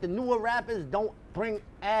feel like the newer rappers don't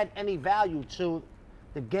add any value to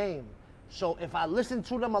the game. So if I listen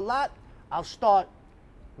to them a lot, I'll start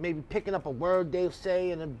maybe picking up a word they'll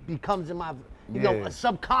say and it becomes in my, Yeah.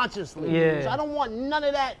 subconsciously. Yeah. So I don't want none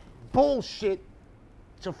of that bullshit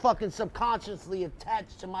to fucking subconsciously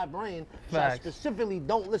attach to my brain. So I Facts. specifically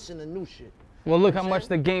don't listen to new shit. Well, look how much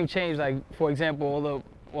the game changed. Like, for example,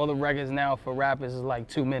 all the records now for rappers is like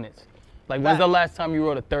 2 minutes. Like, when's the Facts. last time you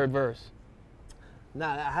wrote a third verse?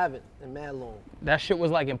 Nah, I haven't in mad long. That shit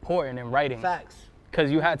was like important in writing. Facts. Because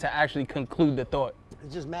you had to actually conclude the thought.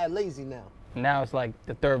 It's just mad lazy now. Now it's like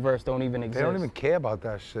the third verse don't even exist. They don't even care about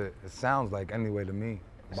that shit. It sounds like anyway to me.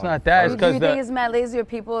 It's not that. It's Do you because think it's mad lazy or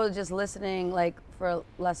people just listening like for a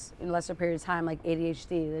lesser period of time, like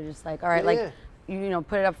ADHD? They're just like, all right, Yeah. like you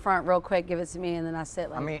put it up front real quick, give it to me, and then I sit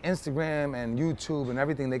like. I mean, Instagram and YouTube and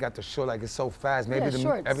everything, they got the show like it's so fast. Maybe Yeah,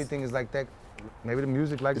 shorts. everything is like that. Maybe the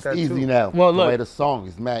music like It's that easy too. now. Well, to look. write a song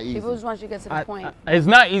is mad easy. people just want you to get to the point. it's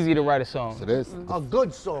not easy to write a song. So there's A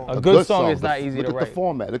good song. A good song is not easy Look to at write. the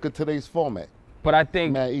format. Look at today's format. But I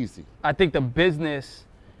think Mad easy. the business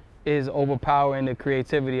is overpowering the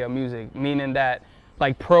creativity of music, meaning that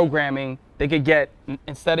like programming, they could get,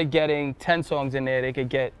 instead of getting 10 songs in there, they could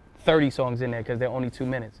get 30 songs in there because they're only 2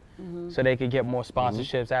 minutes. So they could get more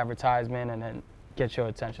sponsorships, advertisement, and then get your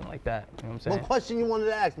attention like that. You know what I'm saying? What question you wanted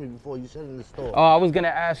to ask me before you said in the store? I was gonna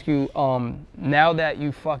ask you, now that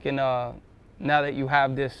you fucking, now that you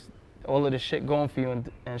have all of this shit going for you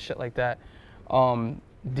and shit like that,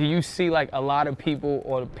 do you see like a lot of people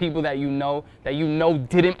or people that you know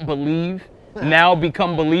didn't believe now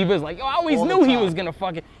become believers? Like, yo, I always All the knew he time. was gonna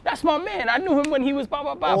fucking, that's my man. I knew him when he was blah,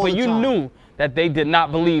 blah, blah. All But the you time. knew that they did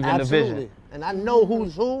not believe in the Absolutely. vision. And I know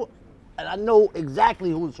who's who, and I know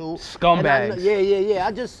exactly who's who. Scumbags. And I know- yeah.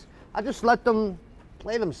 I just let them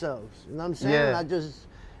play themselves. You know what I'm saying? Yeah. I just,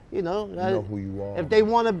 you know know who you are. If they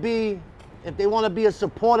want to be a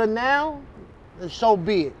supporter now, then so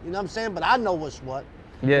be it. You know what I'm saying? But I know what's what.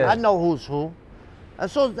 Yeah. I know who's who. And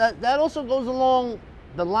so that also goes along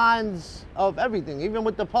the lines of everything, even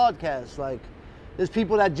with the podcast. Like, there's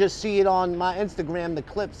people that just see it on my Instagram, the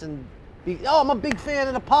clips, and I'm a big fan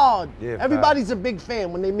of the pod. Yeah, Everybody's a big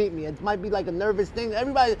fan when they meet me. It might be like a nervous thing.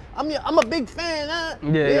 Everybody, I'm a big fan.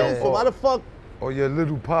 Yeah. So why the fuck? Or your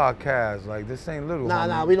little podcast, like this ain't little. Nah,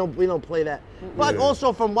 homie. we don't play that. But Yeah.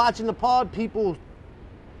 also from watching the pod, people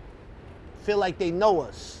feel like they know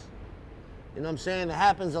us. You know what I'm saying? It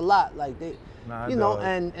happens a lot. Like they, Nah, it you know,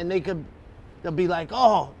 does. and they'll be like,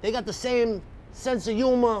 oh, they got the same sense of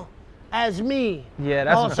humor as me. Yeah,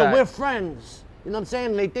 that's oh, a so fact. we're friends. You know what I'm saying?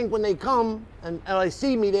 And they think when they come and they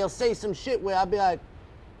see me, they'll say some shit where I'll be like,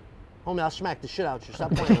 homie, I'll smack the shit out you.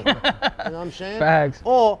 Stop playing. You know what I'm saying? Facts.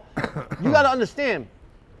 Or you gotta understand,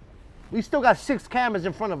 we still got 6 cameras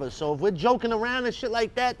in front of us. So if we're joking around and shit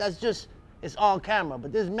like that, that's just, it's on camera.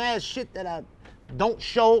 But there's mad shit that I don't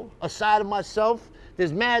show a side of myself.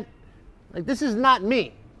 There's mad, like this is not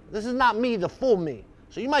me. This is not me, the full me.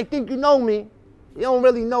 So you might think you know me. You don't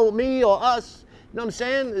really know me or us. You know what I'm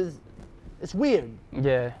saying? It's weird.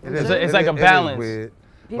 Yeah. It It's like a balance. weird.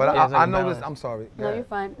 People- But Yeah, it's like I a know this. balance. I'm sorry. No, you're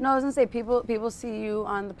fine. No, I was gonna say people see you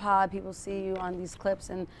on the pod, people see you on these clips,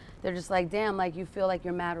 and they're just like, damn, like you feel like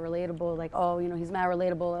you're mad relatable. Like, oh, you know, he's mad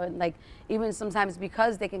relatable. And like even sometimes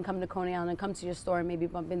because they can come to Coney Island and come to your store and maybe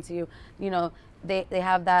bump into you, you know, they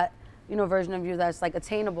have that, you know, version of you that's like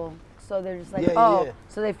attainable. So they're just like, Yeah.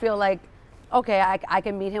 so they feel like, okay, I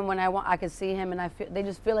can meet him when I want, I can see him, and they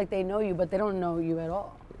just feel like they know you, but they don't know you at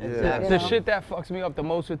all. Yeah. You The know? shit that fucks me up the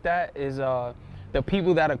most with that is the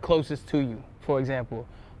people that are closest to you, for example.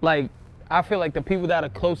 Like, I feel like the people that are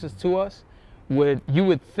closest to us you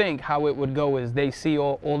would think how it would go is they see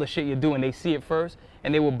all the shit you're doing, they see it first,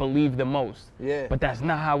 and they will believe the most. Yeah. But that's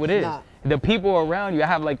not how it is. not. The people around you, I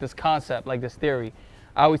have like this concept, like this theory.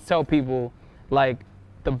 I always tell people, like,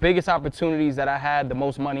 the biggest opportunities that I had, the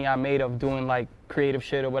most money I made of doing like creative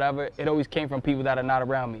shit or whatever, it always came from people that are not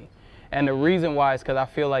around me. And the reason why is because I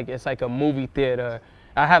feel like it's like a movie theater.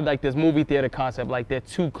 I have like this movie theater concept, like they're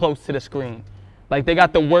too close to the screen. Like they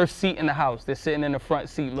got the worst seat in the house. They're sitting in the front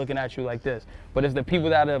seat looking at you like this. But it's the people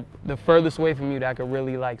that are the furthest away from you that could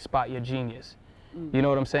really like spot your genius. You know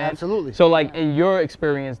what I'm saying? Absolutely. So like in your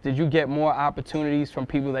experience, did you get more opportunities from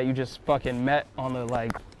people that you just fucking met on the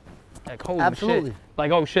like holy Absolutely. shit.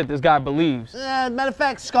 Like, oh shit, this guy believes. Matter of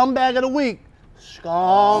fact, scumbag of the week.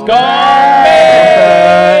 Scumbag.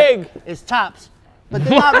 Scumbag! It's Tops. But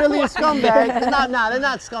they're not really a scumbag. They're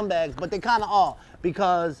not scumbags, but they kind of are.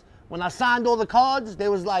 Because when I signed all the cards, they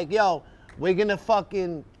was like, yo, we're gonna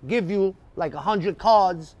fucking give you like 100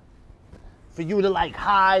 cards for you to like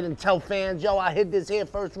hide and tell fans, yo, I hid this here,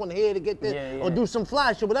 first one here to get this, Yeah. or do some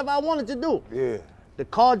fly shit, whatever I wanted to do. Yeah. The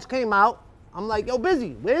cards came out. I'm like, yo,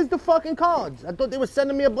 Busy, where's the fucking cards? I thought they were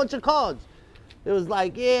sending me a bunch of cards. It was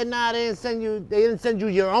like, yeah, nah, they didn't send you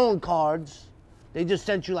your own cards. They just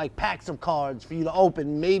sent you like packs of cards for you to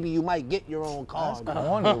open. Maybe you might get your own card.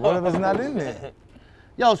 Corny. What if it's not in there?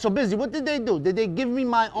 Yo, so Busy, what did they do? Did they give me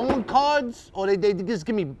my own cards or did they just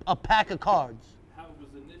give me a pack of cards? How it was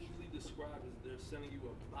initially described as they're sending you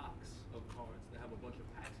a box of cards that have a bunch of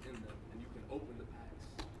packs in them, and you can open the packs,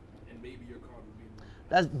 and maybe your card will be in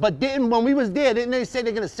them. But when we was there, didn't they say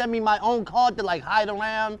they're gonna send me my own card to like hide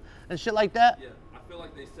around and shit like that? Yeah, I feel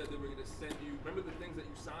like they said they were gonna send you. Remember the things that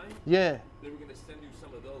you signed? Yeah. They were gonna send you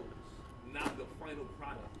some of those, not the final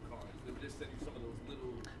product cards. They would just send you some of those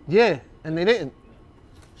little. Yeah, and they didn't.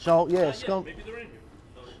 So yeah, Maybe they're in here.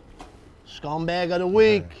 scumbag of the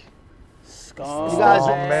week. Scumbag. You guys,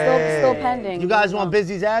 Still pending. you guys want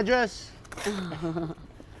Busy's address?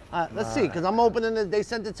 Let's see, because I'm opening it. They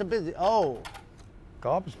sent it to Busy. Oh,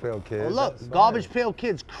 Garbage Pail Kids. look, that's Garbage fine. Pail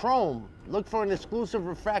Kids Chrome. Look for an exclusive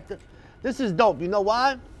refractor. This is dope. You know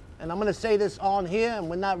why? And I'm going to say this on here, and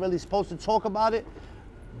we're not really supposed to talk about it.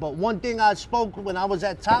 But one thing I spoke when I was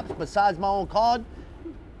at Tops, besides my own card,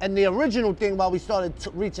 and the original thing why we started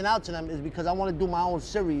reaching out to them is because I want to do my own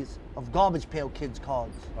series of Garbage Pail Kids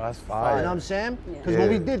cards. Oh, that's You fire. know what I'm saying? Yeah. Because when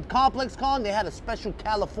we Yeah. did Complex Con, they had a special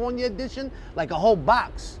California edition, like a whole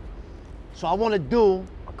box. So I want to do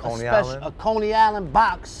Coney Island? a Coney Island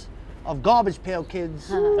box of Garbage Pail Kids.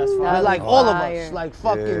 That's With fire. like all of Fire. us, like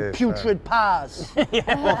fucking Yeah, putrid pies, or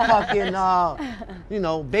fucking, you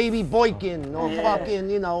know, baby Boykin, or fucking,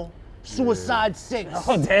 you know, Suicide Six.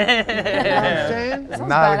 Oh, damn. You know what I'm saying? Sounds badass.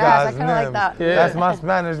 I Nalgas, kind of like that. Yeah. That's my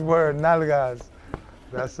Spanish word, nalgas.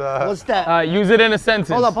 That's What's that? Use it in a sentence.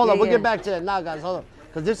 Hold up, Yeah, we'll yeah. get back to that. Nah, guys, hold up.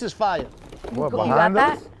 Because this is fire. what You got behind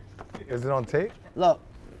that? us? Is it on tape? Look.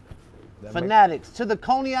 Fanatics, to the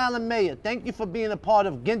Coney Island mayor, thank you for being a part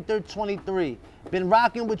of Ginter 23. Been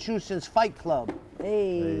rocking with you since Fight Club.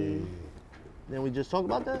 Hey. Then we just talk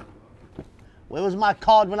about that? Where was my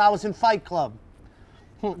card when I was in Fight Club?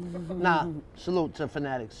 Nah, salute to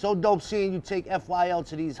Fanatics. So dope seeing you take FYL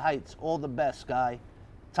to these heights. All the best, guy.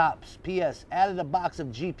 Tops. P.S. Added a box of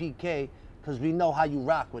GPK because we know how you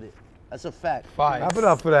rock with it. That's a fact. Fire. Clap it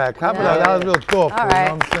up for that. Clap it up. That was real thoughtful. All You right.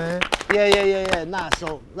 know what I'm saying? Yeah. Nah,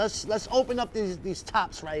 so let's open up these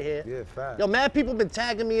tops right here. Yeah, fact. Yo, mad people been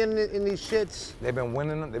tagging me in these shits. They've been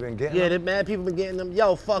winning them. They've been getting Yeah, them. the mad people been getting them.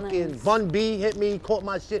 Yo, fucking Nice. Bun B hit me, caught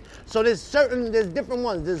my shit. So there's different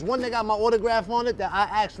ones. There's one that got my autograph on it that I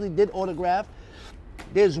actually did autograph.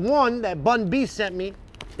 There's one that Bun B sent me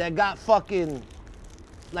that got fucking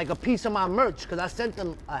like a piece of my merch because I sent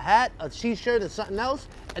them a hat, a t-shirt, and something else,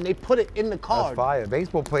 and they put it in the That's card. fire.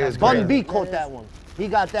 Baseball players Bun B great. caught that one. He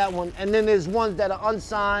got that one. And then there's ones that are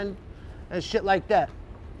unsigned and shit like that.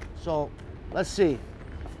 So let's see.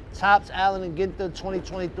 Tops Allen and Ginter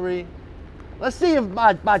 2023. Let's see if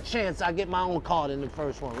by chance I get my own card in the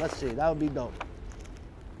first one. Let's see. That would be dope.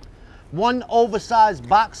 One oversized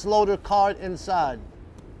box loader card inside.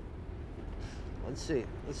 Let's see.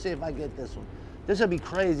 Let's see if I get this one. This would be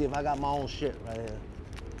crazy if I got my own shit right here.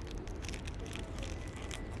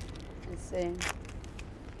 Let's see.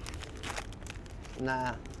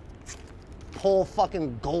 Nah. Paul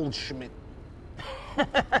fucking Goldschmidt.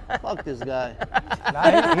 Fuck this guy.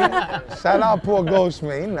 Shout out poor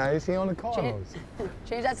Goldschmidt. He nice. He on the Cardinals.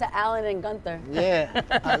 Change that to Allen and Gunther. Yeah.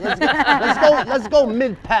 All right, let's go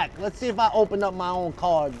mid-pack. Let's see if I open up my own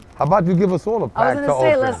card. How about you give us all a I pack was to gonna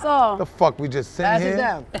say, open? let's all. The fuck we just sitting Pass here? it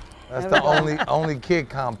down. That's the only kid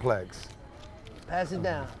complex. Pass it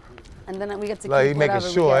down. And then we get to Like he keep making whatever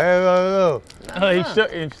we sure. get. Hey, look. Oh, he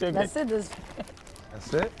shook it. That's it.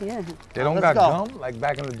 That's it. Yeah. They don't Let's got go. gum like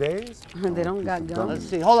back in the days. They don't got gum. Let's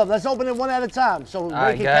see. Hold up. Let's open it one at a time so we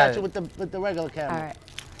right, can got catch it. it with the regular camera. All right.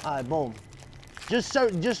 All right, boom. Just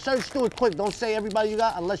search through it quick. Don't say everybody you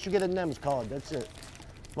got unless you get a NEMS card. That's it.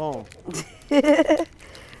 Boom.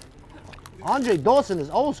 Andre Dawson is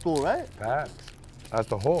old school, right? Facts. That's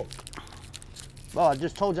the Hawk. Bro, I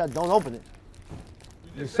just told you I don't open it.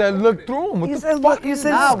 You said look through him. What You the said fuck? look. You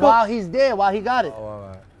said Nah, scoop. while he's there, while he got it. Oh, all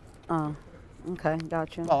right. Oh. Okay.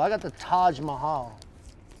 Gotcha. Oh, I got the Taj Mahal.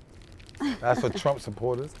 That's for Trump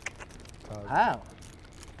supporters. How?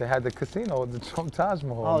 They had the casino at the Trump Taj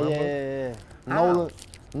Mahal. Oh, remember? yeah.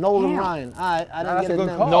 Nolan Damn. Ryan. All right, I Nah, that's didn't a get a good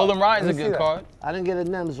NEMS. call. Nolan Ryan's a Let me see good that. card. I didn't get a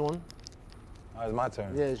NEMS one. All right, it's my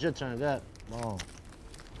turn. Yeah, it's your turn. That. Oh.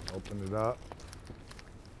 Open it up.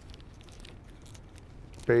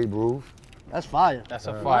 Babe Ruth, That's fire. That's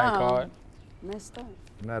a fire Wow. card. Nice start.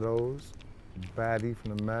 Meadows, Batty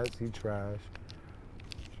from the Mets. He trash.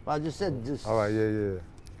 I just said just. All right, yeah.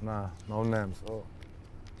 Nah, no names. Oh.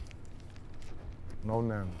 No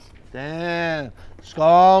names. Damn.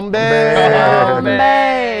 Scumbag.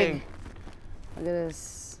 Bang. Look at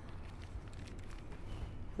this.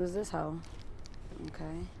 Who's this hoe? Okay.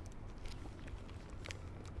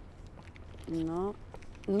 No.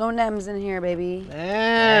 No NEMs in here, baby.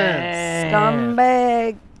 Damn.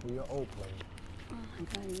 Scumbag. Who your old player?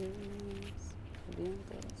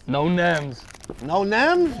 No NEMs. No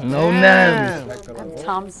NEMS? No Damn. NEMs.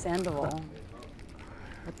 Tom Sandoval.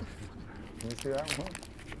 Let me see that one.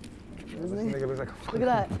 This nigga looks like a fucking Look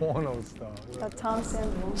at that. porno star. Got Tom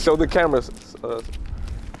Sandoval. Show the cameras.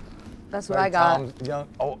 That's what I got.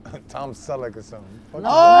 Tom Selleck or something. Fuck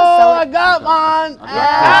Oh, I got mine.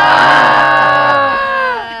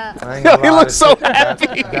 I ain't gonna He lie, looks this so shit-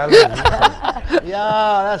 happy. That looks, Yo,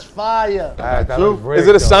 that's fire. that looks rigged, Is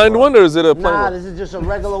it a though, signed bro. one or is it a plain Nah, one? this is just a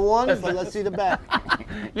regular one, but let's see the back.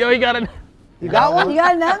 Yo, he got a. You got one? You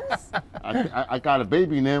got NEMs? I got a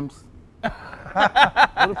baby Nims. What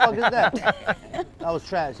the fuck is that? That was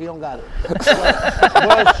trash. He don't got it.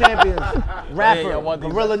 World champions, rapper, I want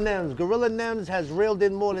these Gorilla Nems. Gorilla Nems has reeled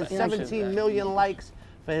in more than 17 million likes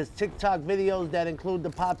for his TikTok videos that include the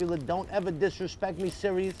popular Don't Ever Disrespect Me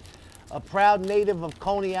series. A proud native of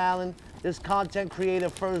Coney Island, this content creator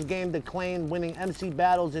first gained acclaim, winning MC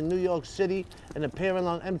battles in New York City and appearing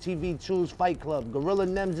on MTV2's Fight Club. Gorilla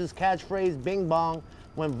Nems' catchphrase, Bing Bong,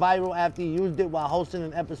 went viral after he used it while hosting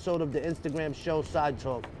an episode of the Instagram show Side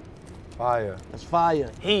Talk. Fire. That's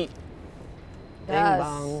fire. Heat. Bing Yes.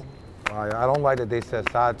 Bong. Fire. I don't like that they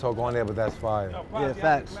said side talk on there, but that's fire. Yeah,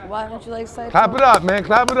 facts. Why don't you like side Clap it up, man.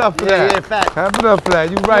 Clap it up for Yeah, that. yeah, facts. Clap it up for that.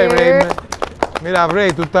 You right, Ray, man. Mira, Ray,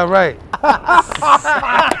 tú estás right.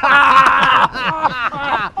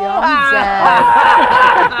 Yo, I'm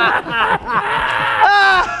dead.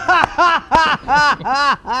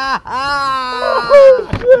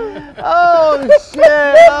 Oh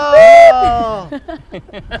shit! Oh.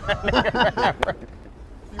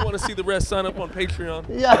 You want to see the rest? Sign up on Patreon.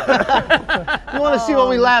 Yeah. You want to see what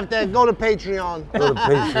we laughed at? Go to Patreon. Go to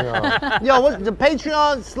Patreon. Yo, what the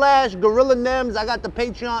Patreon / Gorilla Nems? I got the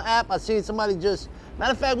Patreon app. I seen somebody just.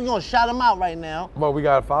 Matter of fact, we're gonna shout them out right now. But we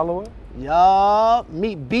got a follower? Yo,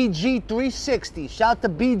 meet BG360. Shout to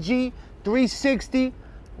BG360. You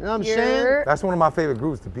know what I'm saying? That's one of my favorite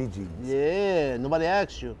groups, the Bee Gees. Yeah, nobody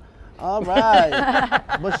asked you. All right.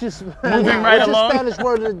 What's your Moving right along. Spanish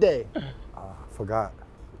word of the day? Forgot.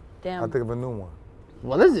 Damn. I think of a new one.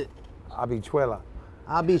 What is it? Habichuela.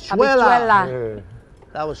 Habichuela. Habichuela. Yeah.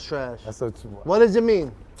 That was trash. That's a What does it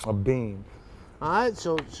mean? bean. All right,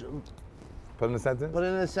 so Put in a sentence? put it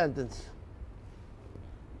in a sentence.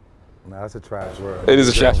 Nah, that's a trash word. It is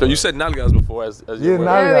a trash. You said nalgas before as Yeah, your word.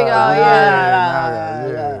 nalgas. There we go, Yeah,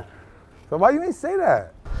 yeah. yeah. So why you ain't say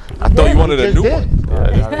that? I thought you wanted a Just new did. one.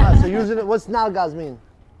 Yeah, All right, so using it, what's nalgas mean?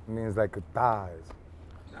 It means like thighs.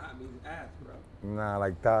 Nah, it means ass, bro. Nah,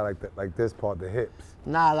 like thigh, like this part, the hips.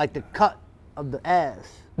 Nah, like the cut of the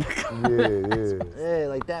ass. Yeah. Yeah,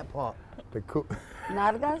 like that part. The coo-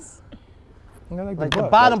 Nalgas? Yeah, Like butt. the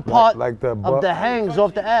bottom part like the of butt. the hangs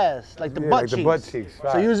off the ass, like the Yeah, butt like the cheeks. butt cheeks, So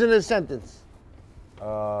right. use it in a sentence.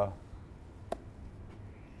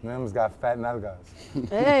 Nem's got fat nalgas.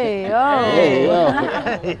 Hey, yo.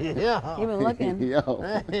 Yeah. You been looking. Yo.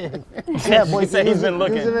 Yeah, boy, said he's been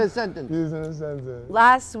looking. Use it in a sentence. Using a sentence.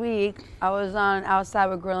 Last week, I was on outside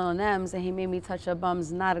with Gorilla Nems, and he made me touch a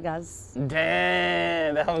bum's nalgas.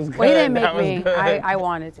 Damn, that was good. Well, he didn't That make was me. good. I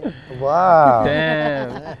wanted to. Wow.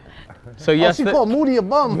 Damn. So Oh, she yesterday. called Moody a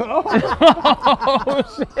bum.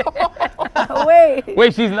 Wait.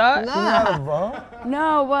 Wait, she's not? Not a bum.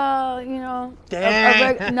 No, well, you know.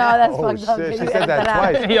 Damn. No, that's Oh fucked up. shit, Can she you said edit that out?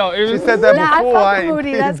 twice. Yo, it She was, said that Nah, I before. fuck ain't with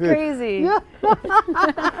Moody. That's think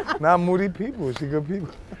crazy. Not moody people. She good people.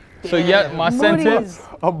 so yeah, my sentence. Moody's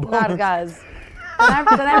A bum. nalgas. Did I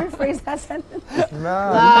rephrase that sentence?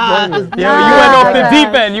 Nah. Yo, you went off the deep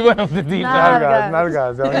end. You went off the deep end. Nah.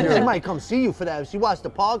 Nalgas. On She you. might come see you for that. If she watched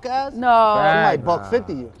the podcast, she No. might Fact. buck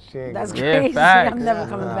 50 you. She ain't That's gonna- Yeah, crazy. facts. I'm never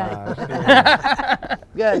coming back.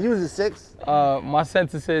 Yeah, use it 6. My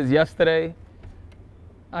sentence is yesterday,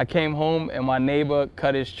 I came home and my neighbor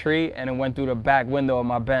cut his tree and it went through the back window of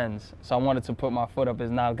my Benz. So I wanted to put my foot up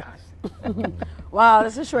his nalgas. Wow,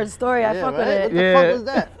 that's a short story. I Yeah, fuck right? with What it. the fuck was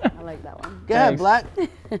that? I like that one. Go ahead, Thanks. Black.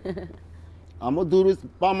 I'm gonna do this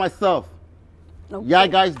by myself. Nope. Y'all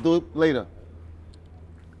guys do it later.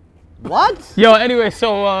 What? Yo, anyway,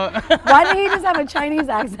 so Why did he just have a Chinese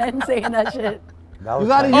accent saying that shit? That was You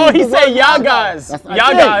gotta funny. oh, he the said word yagas. That's what I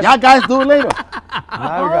Yagas. said. Y'all guys do it later.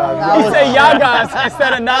 Nalgas. He said yagas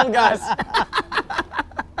instead of nalgas.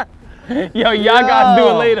 Yo, yagas do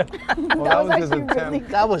it later. Well, that was his actually really attempt.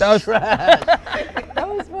 That was That was- trash. That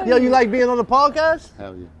was funny. Yo, you like being on the podcast?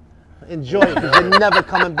 Hell yeah. Enjoy it, 'cause you're never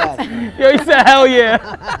coming back. Yo, he said hell yeah.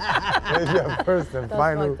 There's your first and That's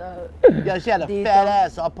final. fucked up. Yo, she had a Dito. fat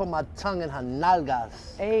ass, so I put my tongue in her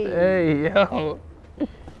nalgas. Hey. Hey, yo.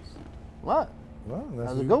 What? Well, That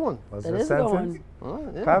was a good one. That's That a is a good sentence.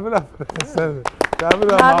 one. Yeah. Clap it up for that sentence. Clap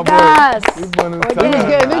it up, my boy. Nalgas. You putting his We're tongue Who's out.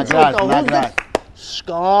 getting into it Nalgas, though? Who's nalgas. that?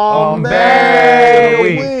 Scumbag Scumbag of of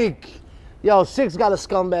the the week. Yo, 6 got a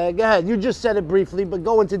scumbag. Go ahead. You just said it briefly, but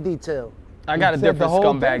go into detail. I got a said the different whole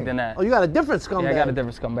scumbag thing. than that. Oh, you got a different scumbag. Yeah, I got a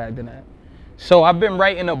different scumbag than that. So I've been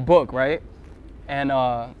writing a book, right? And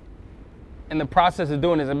in the process of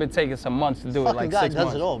doing this, I've been taking some months to do it, Fucking like guy 6 does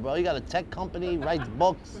months. it all, bro. You got a tech company, writes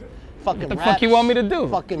books, fucking What the raps, fuck you want me to do?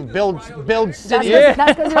 Fucking build cities.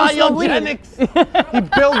 That's because you're so weak. Cryogenics. He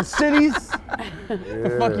builds cities, What the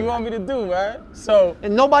fuck you want me to do, man? So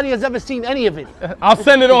and nobody has ever seen any of it. I'll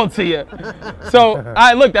send it on to you. So, all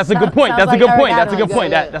right, look, that's a good point. Sounds That's a like good Eric point. That's a good Adams.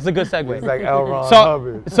 point. Yeah, yeah. That's a good segue. It's like L. Ron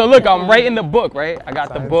Hubbard. So look, I'm writing the book, right? I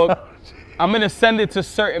got the book. I'm gonna send it to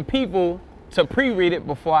certain people to pre-read it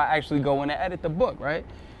before I actually go in and edit the book, right?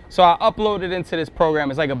 So I upload it into this program.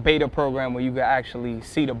 It's like a beta program where you can actually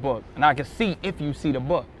see the book, and I can see if you see the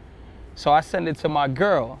book. So I send it to my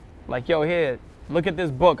girl, like, yo, here, look at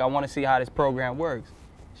this book. I want to see how this program works.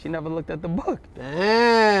 She never looked at the book,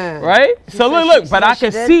 Damn. right? So said look, she but said I she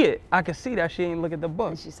can did? see it. I can see that she ain't look at the book.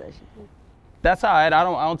 And she said she did. That's all right. I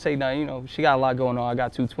don't take nothing. You know, she got a lot going on. I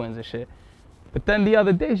got 2 twins and shit. But then the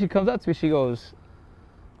other day she comes up to me. She goes,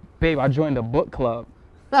 "Babe, I joined a book club."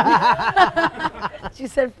 She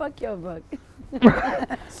said, fuck your book. So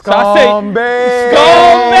I Scumbag.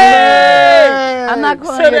 Scumbag! I'm not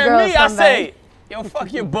calling So your then girl me, I scumbag. say, yo,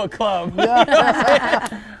 fuck your book club. You know what I'm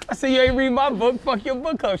saying? I said, you ain't read my book, fuck your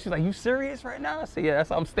book club. She's like, you serious right now? I said, yeah, that's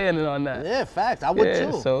how I'm standing on that. Yeah, facts. I would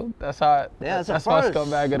Yeah, too. so that's how, Yeah, that's a my first.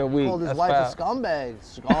 scumbag of the week. Called his That's wife foul. a scumbag.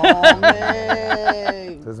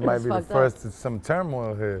 Scumbag. This might be the fucked up. first of some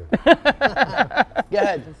turmoil here. Go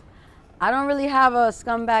ahead. I don't really have a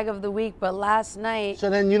scumbag of the week, but last night. So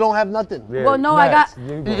then you don't have nothing. Yeah, Well, no, I next, got-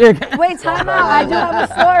 you go. Wait, time out. I do have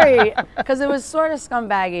a story because it was sort of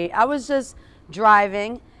scumbaggy. I was just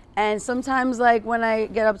driving, and sometimes, like, when I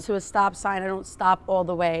get up to a stop sign, I don't stop all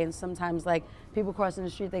the way. And sometimes, like, people crossing the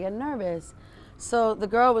street, they get nervous. So the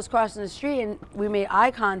girl was crossing the street, and we made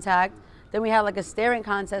eye contact. Then we had, like, a staring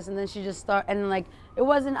contest, and then she just started, and, like, it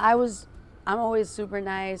wasn't, I'm always super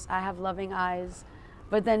nice. I have loving eyes.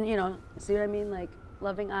 But then, you know, see what I mean? Like,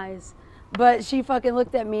 loving eyes. But she fucking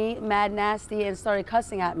looked at me, mad nasty, and started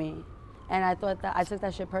cussing at me. And I took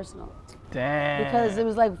that shit personal. Damn. Because it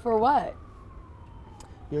was like, for what?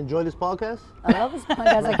 You enjoy this podcast? I love this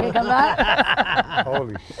podcast. I can't come back.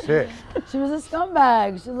 Holy shit. She was a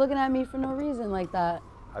scumbag. She was looking at me for no reason like that.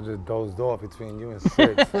 I just dozed off between you and 6.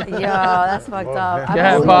 Yo, that's fucked up. I've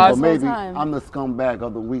Yeah, been boss. asleep But this whole maybe time. I'm the scumbag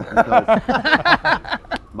of the week because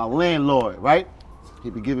my landlord, right? He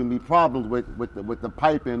be giving me problems with the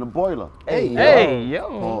pipe and the boiler. Hey, yo.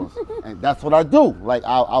 Pause. And that's what I do. Like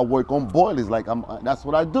I work on boilers. Like that's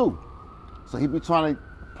what I do. So he be trying to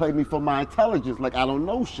play me for my intelligence. Like I don't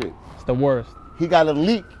know shit. It's the worst. He got a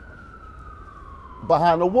leak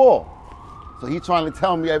behind the wall. So he trying to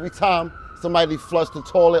tell me every time somebody flush the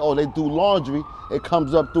toilet or they do laundry, it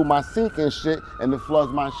comes up through my sink and shit, and it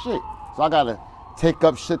floods my shit. So I gotta take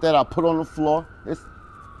up shit that I put on the floor. It's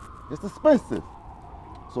expensive.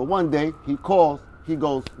 So one day he calls, he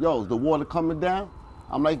goes, yo, is the water coming down?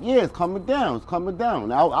 I'm like, yeah, it's coming down, it's coming down.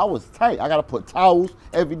 Now I was tight. I gotta put towels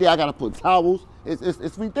every day. I gotta put towels.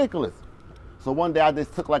 It's ridiculous. So one day I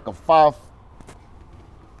just took like a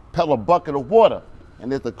 5-pedal bucket of water, and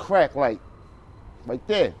there's a crack like right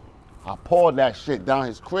there. I poured that shit down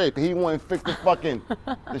his crib because he wouldn't fix the fucking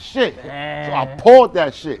the shit. So I poured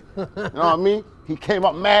that shit. You know what I mean? He came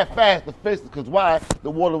up mad fast to fix it because why? The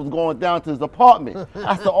water was going down to his apartment.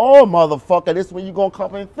 I said, oh motherfucker, this when you gonna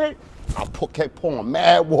come and fix? I kept pouring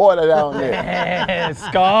mad water down there. Yeah,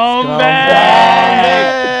 scumbag.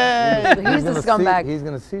 He's the scumbag. He's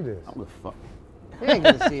gonna see this. I'm the fuck. He ain't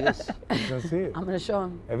gonna see this. He's gonna see it. I'm going to show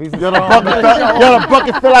him. If he's a Yo, the scumbag,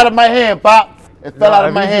 bucket fell out of my hand, Pop. It fell out of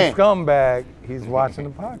if my he's hand. a scumbag, he's watching the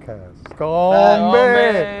podcast.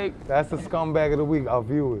 Scumbag. Scumbag. That's the scumbag of the week, our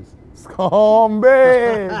viewers.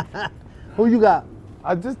 Scumbag. Who you got?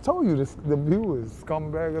 I just told you this, the viewers,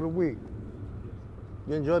 scumbag of the week.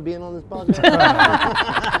 You enjoy being on this podcast?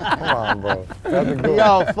 Come on, bro. That's a good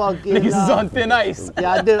Yo, fucking. Niggas is on thin ice.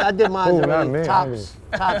 Yeah, I did mine Who, not already. me, Tops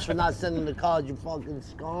for not sending the cards, you fucking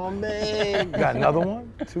scumbag. Got another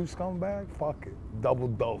one? 2 scumbag? Fuck it. Double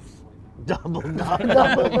dose. Double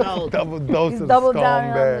dose. Double dose He's of doubled down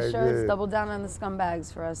on the scumbag. shirts, Yeah. doubled down on the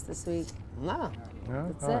scumbags for us this week. Nah, Yeah?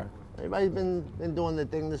 That's All it. right. everybody's been doing their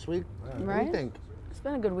thing this week. What do Right? you think? It's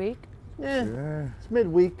been a good week. Yeah, Yeah. it's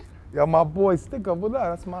midweek. Yo, my boy, stick up with that.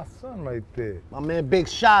 That's my son right there. My man Big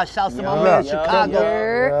Shot, shouts to my Yo, man yo, Chicago. yo.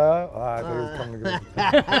 Yeah. All right, so he's coming to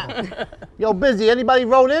get us. Yo, Busy, anybody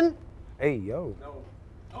wrote in? Hey, yo.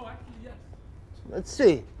 Let's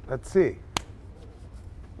see. Let's see.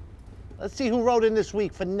 Let's see who wrote in this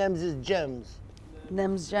week for Nems' Gems.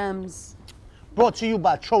 Them's gems. Brought to you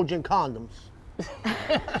by Trojan Condoms.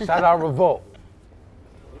 Shout out Revolt.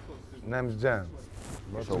 Nems Gems.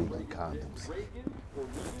 Condoms.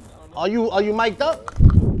 Are you mic'd up?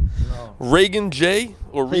 Reagan J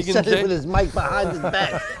or He Regan said it with J his mic behind his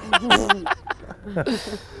back.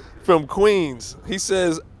 from Queens. He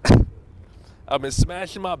says, I've been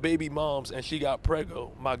smashing my baby moms and she got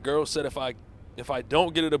preggo. My girl said if I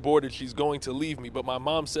don't get it aborted, she's going to leave me. But my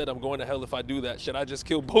mom said I'm going to hell if I do that. Should I just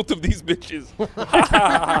kill both of these bitches?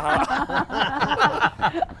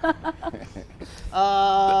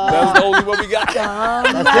 That's the only one we got.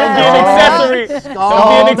 Accessory.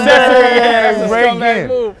 Don't be an accessory. That's a scumbag Reagan.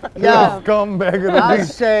 move. Yo, Scumbag of the I week.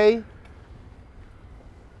 say, have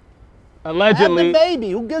the Allegedly.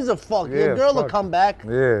 baby. Who gives a fuck? Your Yeah, girl will fuck. come back.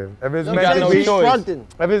 Yeah. If it's got meant no to be, She's choice. fronting.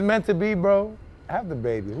 if it's meant to be, bro, have the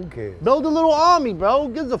baby. Who cares? Build a little army, bro.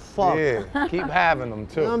 Who gives a fuck? Yeah. Keep having them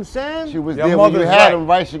too. You know what I'm saying? She was Your there when you mother's had right. them,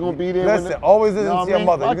 right? She gonna be there. when Listen, always listen You know to what I your mean?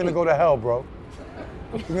 mother. You're Fuck gonna it. go to hell, bro.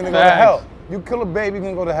 You're gonna go to Facts. hell. You kill a baby, you're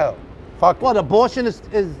gonna go to hell. Fuck it. What, abortion is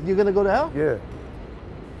you're gonna go to hell? Yeah.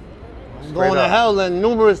 Going to up. hell then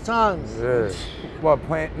numerous times. Yeah. What,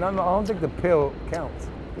 plant? No, I don't think the pill counts.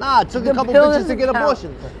 Nah, I took The a couple pill bitches to get doesn't count.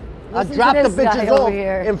 abortions. I Listen to dropped the this guy bitches over off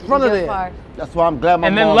here. in front of You get there fired. That's why I'm glad my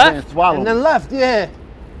And then mom left. didn't swallow and me. then left, yeah.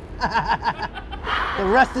 The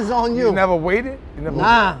rest is on you. You never waited? You never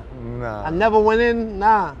Nah. Nah. I never went in.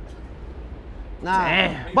 Nah.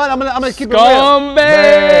 Damn. But I'm gonna keep it real.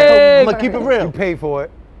 Scumbag. I'm gonna keep it You real. paid for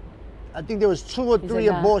it. I think there was 2 or 3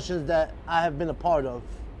 nah. abortions that I have been a part of.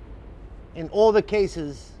 In all the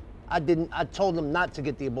cases, I told them not to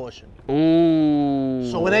get the abortion. Ooh.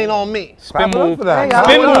 So it ain't on me. Spin Clap it up move. for that. There you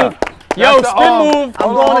Spin go. move. Yo, That's the, spin move. I'm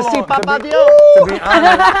Hold going on, to see hold on. Papa Dio. To be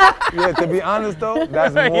honest, to be honest though, Yo.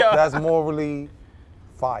 that's morally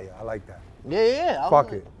fire. I like that. Yeah.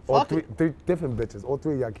 Fuck it. All Fuck it. three different bitches. All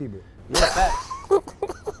 3 of y'all keep it. Yeah, facts.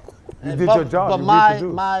 You did your job. But you my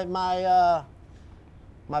reproduced.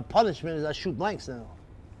 my punishment is I shoot blanks now.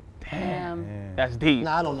 Damn. That's deep.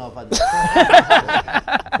 Nah, I don't know if I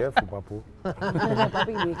do. Careful, papu.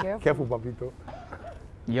 Puppy, be careful. Careful, papito.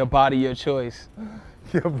 Your body, your choice.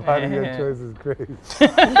 Your body, your Man. choice is crazy.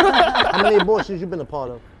 How many abortions you been a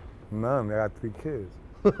part of? None. I got 3 kids.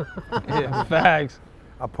 Yeah, facts.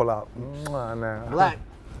 I pull out. Mwah, now. Black.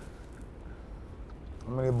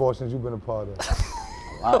 How many abortions you been a part of?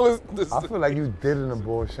 This- I feel like you did an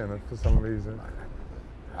abortion for some reason.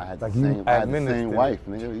 I had Like the you same, I had the administered same it. wife,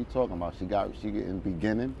 nigga. What you talking about? She get in the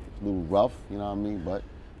beginning, a little rough, you know what I mean? But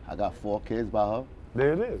I got 4 kids by her.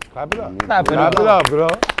 There it is. Clap it up. Clap it Clap up. it up, bro.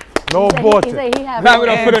 No He abortion. said he have Clap it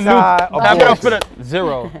up for the Anti-abortion. Clap it up for the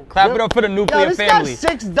 0. Clap it up for the Yo, nuclear this family. guy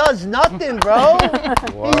 6 does nothing, bro.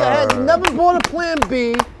 He has never bought a Plan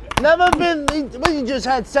B. Never been. What, you just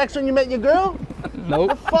had sex when you met your girl?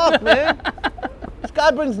 Nope. Fuck, man. This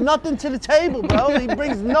guy brings nothing to the table, bro. He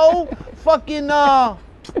brings no fucking Yeah,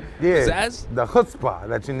 Pizzazz? the chutzpah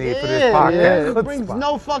that you need for this yeah, podcast. yeah. He Chutzpah. brings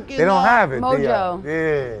no fucking. They don't have it. Mojo.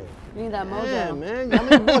 Yeah. You need that mojo. Yeah, man. How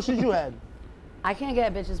many abortions you had? I can't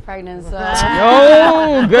get bitches pregnant, so.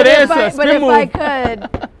 Yo, good answer. But Spin if move. I could,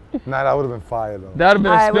 Nah, that would have been fire though. That would have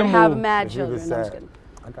been a I spin would have move. mad If you would've children. No, I'm just said, kidding.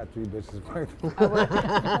 I got 3 bitches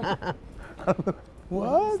pregnant.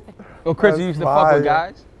 What? Oh, Chris, That's you used to fuck with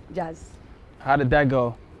fire. guys? Yes. How did that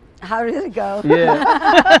go? How did it go?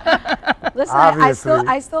 Yeah. Listen, Obviously.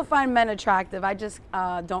 I still find men attractive. I just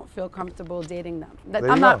don't feel comfortable dating them. There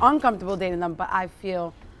I'm you not go. uncomfortable dating them, but I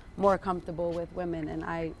feel more comfortable with women, and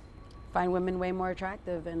I find women way more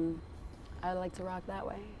attractive, and I like to rock that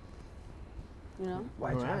way. You know?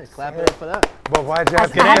 Why'd you All have right, to clap say it up for that. But why'd you have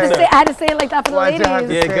to Good I had, answer. to say, I had to say it like that for the Why'd you have ladies.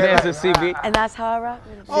 to Yeah, say good that? answer, CB. And that's how I rock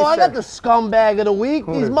with it. Oh, I got said- the scumbag of the week.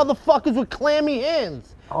 These is it? motherfuckers with clammy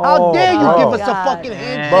hands. Oh, How dare you bro. give us a God. fucking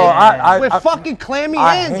handshake Bro, I with fucking clammy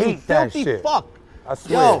I hands, you hate that filthy shit. fuck. I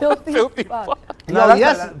swear. Filthy fuck. No, Yo, that's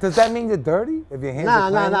yes. not- does that mean you're dirty? If your hands Nah,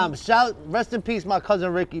 are nah, clammy? nah. Shout, rest in peace, my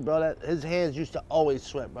cousin Ricky, bro. That his hands used to always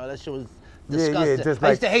sweat, bro. That shit was Yeah, disgusting. just I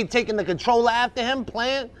used to like- hate taking the controller after him,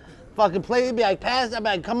 playing. Fucking play, he'd be like, pass that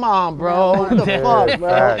back. Come on, bro. What the fuck, bro?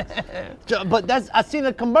 Facts. But I seen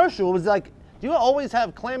a commercial. It was like, do you always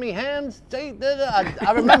have clammy hams?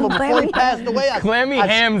 I remember before he Clammy passed away. Clammy I-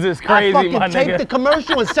 hams is I crazy, fucking my taped nigga. the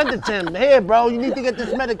commercial and sent it to him. Here, bro, you need to get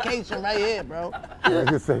this medication right here, bro. I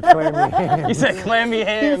just say clammy hands. You said clammy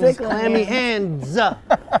hands. Clammy hands.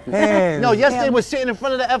 Hands. No, yesterday was sitting in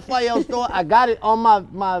front of the FYL store. I got it on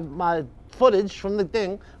my footage from the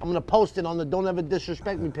thing. I'm gonna post it on the Don't Ever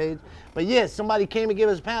Disrespect Me page. But yeah, somebody came and gave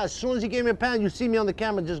us a pound. As soon as he gave me a pound, you see me on the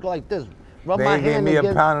camera just go like this. Rub They my gave hand me a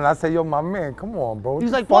against- pound and I said, yo, my man, come on, bro. He's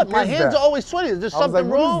the like, fuck what? My is hands that? are always sweaty. Is there I was something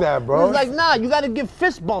like, what is wrong? that, bro? He's like, nah, you gotta give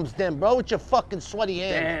fist bumps then, bro, with your fucking sweaty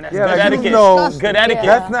hands. Man, that's Yeah, good like, etiquette. you know, Good etiquette.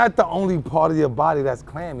 That's not the only part of your body that's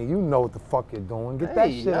clammy. You know what the fuck you're doing. Get that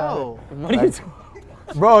Hey, shit out. yo. What are you talking?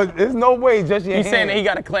 Bro, there's no way just your You hands. saying that he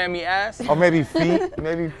got a clammy ass? Or maybe feet,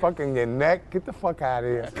 maybe fucking your neck. Get the fuck out of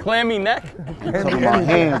here. Clammy neck? Talking about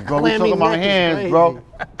hands, bro. We Clammy talking about neck is hands, crazy. bro.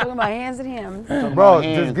 Talking about hands and hams. Talking Bro, about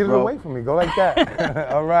hands, just get it bro. away from me. Go like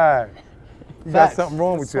that. All right. You got Facts. something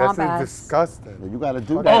wrong with you. That's Swamp ass. disgusting. You gotta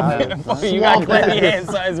do Oh, that. man. You got Swamp clammy ass. hands,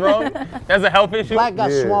 something's wrong? That's a health issue? Black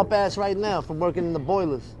got Yeah. swamp ass right now from working in the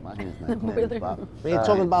boilers. My hands not clammy, Bob. We ain't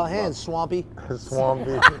talking about hands, swampy.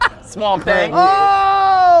 Swampy. Swamp thing.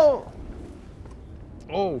 Oh!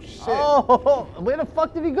 Oh, shit. Oh, where the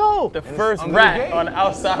fuck did he go? The first under the rat gate. on the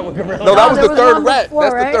outside with gorilla. No, that was there the was third one rat. before,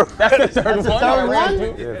 That's right? the third. That's the third That's the one. third I ran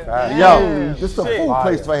one? to. Yeah, facts. Yo, this is a Shit. food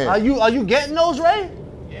place right Are here. you getting those, Ray?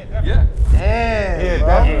 Yeah. Damn. Yeah, bro.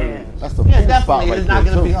 definitely. That's a Yeah, food spot definitely. right It's not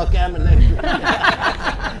there, gonna be too. on camera next year.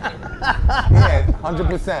 Yeah,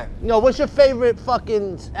 100%. Yo, what's your favorite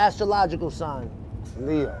fucking astrological sign?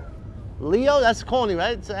 Leo. Leo? That's corny,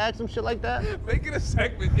 right? To ask some shit like that? Make it a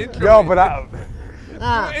segment. Intro Yo, it. but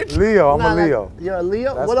Nah. Leo, I'm Nah, a nah. Leo. You're a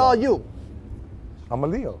Leo? That's What are fine. you? I'm a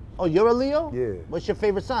Leo. Oh, you're a Leo? Yeah. What's your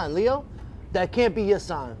favorite sign? Leo? That can't be your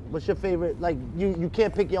sign. What's your favorite? Like, you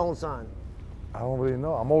can't pick your own sign. I don't really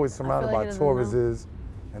know. I'm always surrounded like by he doesn't know. Tauruses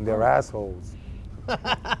and their assholes.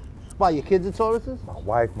 Why, your kids are Tauruses? My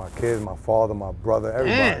wife, my kids, my father, my brother,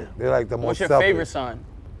 everybody. Damn. They're like the most What's your selfish. favorite sign?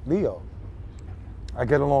 Leo. I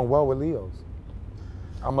get along well with Leos.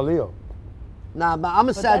 I'm a Leo. Nah, but I'm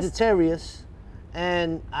a that's- Sagittarius,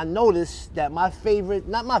 and I noticed that my favorite,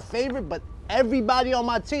 not my favorite, but everybody on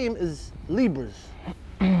my team is Libras.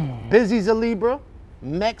 Busy's a Libra,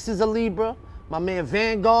 Mex is a Libra, my man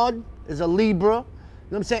Vanguard is a Libra. You know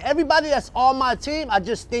what I'm saying? Everybody that's on my team, I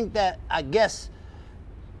just think that, I guess,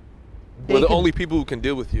 they We're the could- only people who can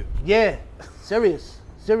deal with you. Yeah, serious,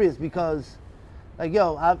 because, like,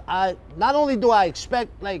 yo, I not only do I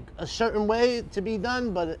expect like a certain way to be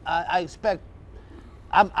done, but I expect,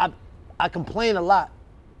 I complain a lot.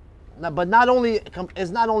 But not only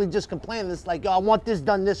it's not only just complaining. It's like, yo, I want this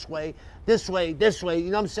done this way. You know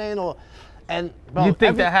what I'm saying? And bro, You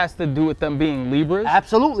think that has to do with them being Libras?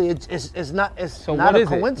 absolutely, it's not So not what a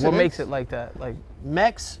is it? coincidence. What makes it like that? Like,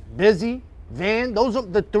 Mex, Busy, Van, those are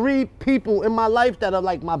the three people in my life that are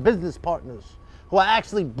like my business partners, who I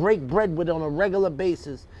actually break bread with on a regular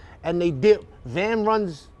basis. And they did, Van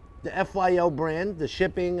runs the FYL brand, the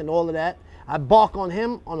shipping and all of that. I bark on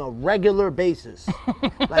him on a regular basis.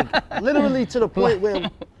 Like literally to the point where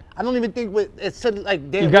I don't even think it's sort of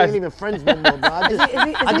like damn, we guys- ain't even friends no more, bro. I just, Is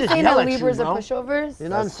he I just saying yell that at you, Libras are bro. pushovers? You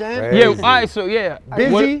know what I'm saying? crazy. yeah, all right, so yeah.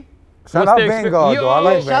 Busy. What- Shout What's out the Vanguard, though. I Yo,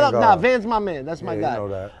 like Shout out, Vanguard. nah, Van's my man. That's my Yeah, you guy. know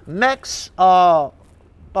that. Mex,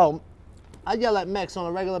 I yell at Mex on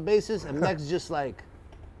a regular basis, and Mex just like,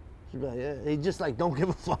 yeah, he just like don't give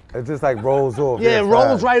a fuck. It just like rolls off. Yeah, it fast.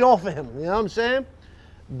 rolls right off of him. You know what I'm saying?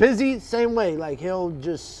 Busy, same way. Like he'll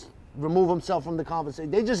just remove himself from the conversation.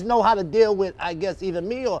 They just know how to deal with, I guess, either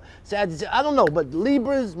me or Sagittarius. I don't know, but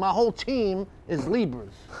Libras, my whole team is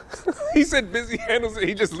Libras. He said busy handles it.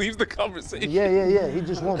 He just leaves the conversation. Yeah. He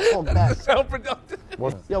just won't talk back. Sound productive.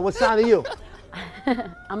 Yo, what sign are you?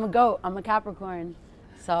 I'm a goat. I'm a Capricorn.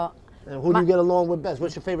 So And who do you get along with best?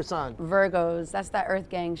 What's your favorite sign? Virgos, that's that Earth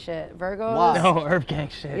Gang shit. Virgos. Why? No, Earth Gang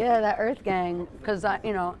shit. Yeah, that Earth Gang. Because,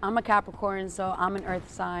 I'm a Capricorn, so I'm an Earth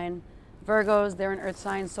sign. Virgos, they're an Earth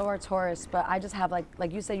sign, so are Taurus. But I just have,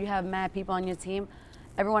 like you said, you have mad people on your team.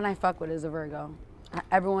 Everyone I fuck with is a Virgo.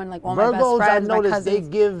 Everyone, like all my best Virgos, friends, I my noticed they cousins.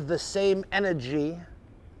 give the same energy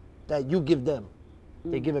that you give them.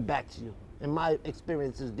 They give it back to you. In my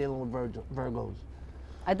experiences dealing with Virgos.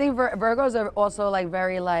 I think Virgos are also, like,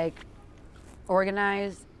 very, like,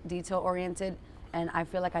 organized, detail-oriented. And I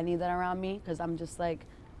feel like I need that around me because I'm just, like,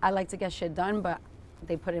 I like to get shit done, but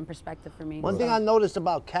they put it in perspective for me. One thing I noticed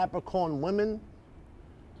about Capricorn women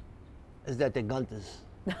is that they're gunters.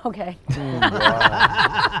 Okay.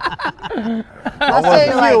 Not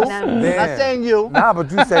saying like you. them. Not saying you. Nah,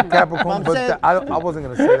 but you said Capricorn, I'm but saying- I wasn't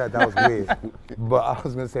gonna say that. That was weird. But I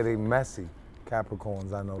was gonna say they messy.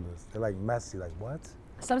 Capricorns, I noticed. They're like messy. Like what?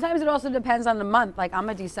 Sometimes it also depends on the month. Like, I'm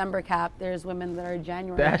a December cap. There's women that are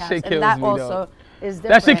January That caps. shit kills and that me, also though. is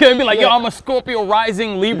different. That shit could be like, yo, I'm a Scorpio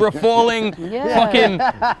rising, Libra falling, Yeah. fucking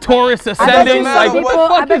Taurus bet ascending. you Like, some what people-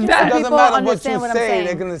 the I fuck bet is you that? some It doesn't people matter what understand you what I'm say. saying.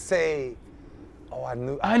 They're gonna say, "Oh, I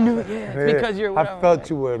knew." I knew, yeah, because you're I whatever. felt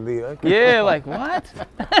you were a Leo. Yeah, like, what?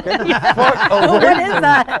 Fuck away What is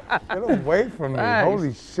that? Get away from me. Thanks.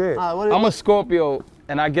 Holy shit. I'm a Scorpio,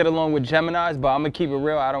 and I get along with Geminis, but I'm gonna keep it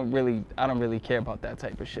real. I don't really care about that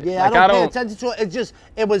type of shit. Yeah, like, I don't pay attention to it.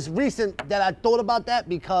 It was recent that I thought about that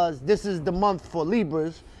because this is the month for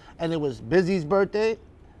Libras, and it was Busy's birthday.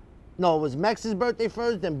 No, it was Mex's birthday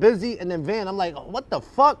first, then Busy, and then Van. I'm like, what the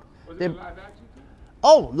fuck?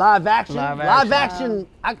 Oh, live action. Live Live action.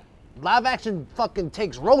 action. Live action fucking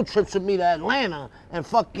takes road trips with me to Atlanta and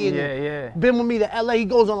fucking Yeah. been with me to LA. He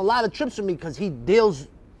goes on a lot of trips with me because he deals.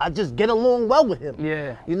 I just get along well with him.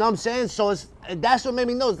 Yeah. You know what I'm saying? So that's what made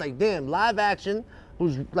me know. It's like, damn, live action,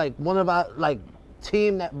 who's like one of our like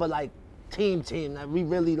team that, but like team that we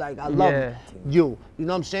really like. I love Yeah. you. You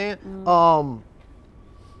know what I'm saying?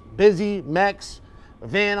 Busy, Mex,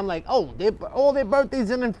 Van. I'm like, oh, all their birthdays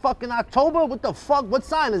in fucking October. What the fuck? What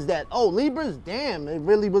sign is that? Oh, Libras. Damn, it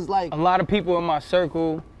really was like. A lot of people in my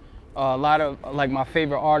circle, a lot of like my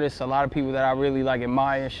favorite artists, a lot of people that I really like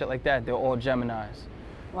admire and shit like that, they're all Geminis.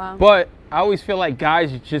 Wow. But I always feel like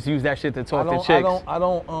guys just use that shit to talk to chicks. I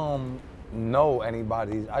don't know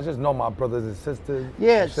anybody. I just know my brothers and sisters.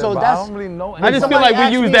 Yeah, and shit, so but that's- I don't really know. I just feel somebody like we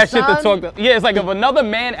asks use me that a shit to sign- talk to. Yeah, it's like if another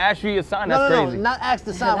man asks you a sign, that's crazy. No, not ask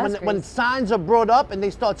the sign. That's when crazy. signs are brought up and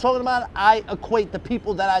they start talking about it, I equate the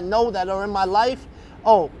people that I know that are in my life.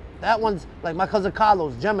 Oh, that one's like my cousin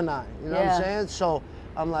Carlos, Gemini. You know what Yeah. I'm saying? So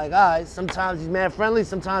I'm like, all right, sometimes he's mad friendly,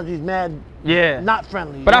 sometimes he's mad Yeah. not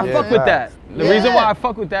friendly. But you I know what fuck I'm with saying? that. The Yeah. reason why I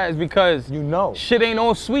fuck with that is because You know. shit ain't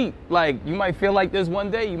all sweet. Like you might feel like this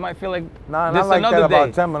one day, you might feel like Nah, and this I like another that day.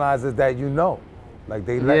 about Geminis is that you know. Like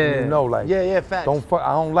they let Yeah. you know, like Yeah, facts. don't fuck.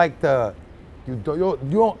 I don't like the you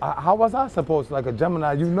don't. How was I supposed to, like a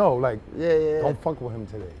Gemini? You know, like Yeah. don't fuck with him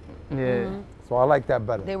today. Yeah. So I like that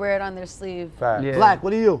better. They wear it on their sleeve. Fact. Yeah. Black,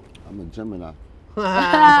 what are you? I'm a Gemini.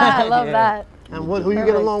 I love Yeah. that. And who you get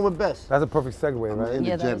Perfect. along with best? That's a perfect segue, I'm right? an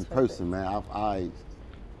Yeah, that was energetic perfect. person, man.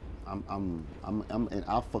 And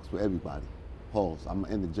I fucks with everybody. Pause. I'm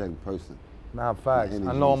an energetic person. Nah, facts. I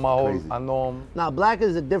energy know is him my whole. crazy. I know him. Nah, Black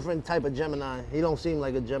is a different type of Gemini. He don't seem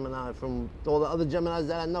like a Gemini. From all the other Geminis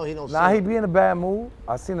that I know, he don't Nah, seem he be in a bad mood.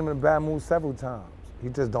 I seen him in a bad mood several times. He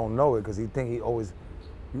just don't know it because he think he always.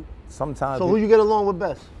 Sometimes. So who you get along with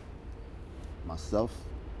best? Myself,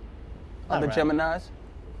 Other Alright. Geminis?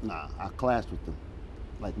 nah, I clash with them.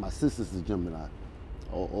 Like my sister's a Gemini,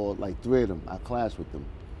 or like 3 of them, I clash with them.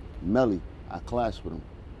 Melly, I clash with him.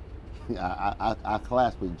 I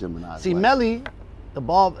clash with Gemini. See, Melly, the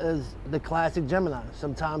Bob is the classic Gemini.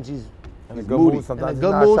 Sometimes he's in a he's good moody. mood. Sometimes In a he's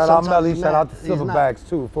good not. mood, Shout out sometimes Melly. he's Shout out not. to He's not. Silverbacks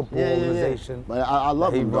too. Football Yeah, yeah, yeah. organization. But I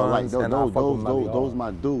love He them though. Like runs, and I fuck with Melly those hard.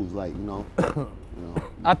 my dudes. Like you know.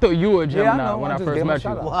 I thought you were a Yeah, I Gemini know. when I I just first gave him a met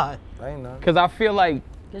shout you. out. why? That ain't nothing. Cause I feel like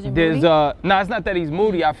Is he there's moody? no, it's not that he's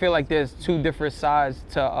moody. I feel like there's two different sides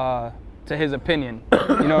to his opinion. You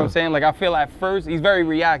know what I'm saying? Like I feel at first he's very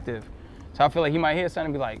reactive. So I feel like he might hear something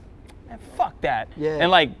and be like, man, fuck that. Yeah.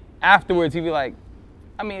 And like afterwards he'd be like,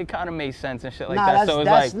 I mean it kind of made sense and shit like Nah, that. that's So it's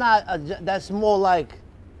that's like not. That's more like,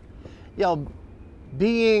 yo,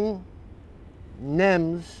 being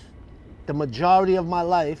Nems, the majority of my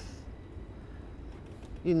life.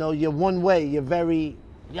 You know, you're one way. You're very,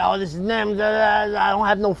 yo, this is Nems. I don't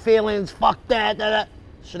have no feelings. Fuck that.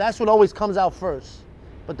 So that's what always comes out first.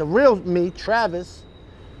 But the real me, Travis,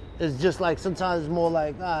 is just like sometimes more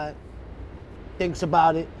like, all right, thinks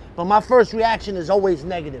about it. But my first reaction is always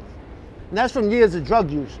negative. And that's from years of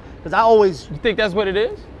drug use. Because I always you think that's what it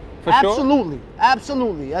is? For sure?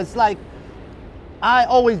 Absolutely. It's like I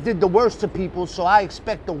always did the worst to people, so I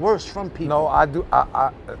expect the worst from people. No, I do.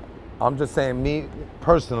 I'm just saying, me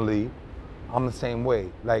personally, I'm the same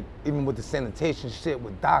way. Like even with the sanitation shit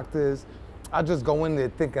with doctors, I just go in there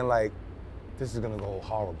thinking like, this is gonna go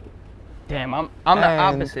horrible. Damn, I'm the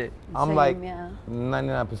And opposite. I'm Same, like yeah.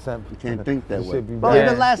 99%. You can't think that This way. shit be Bro, bad.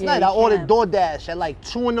 even last Yeah, night you I ordered can. DoorDash at like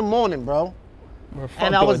 2 in the morning, bro. Bro, fuck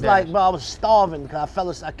And I was DoorDash. like, bro, I was starving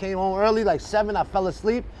because I came home early, like 7, I fell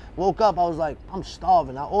asleep, woke up, I was like, I'm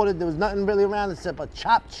starving. I ordered, there was nothing really around except a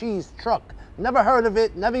chopped cheese truck. Never heard of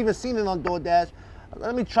it, never even seen it on DoorDash.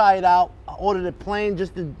 Let me try it out. I ordered it plain,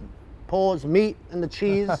 just the pause meat and the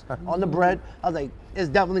cheese on the bread. I was like, it's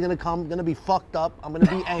definitely gonna come, gonna be fucked up. I'm gonna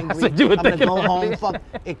be angry. said you were I'm gonna thinking go home. already. Fuck.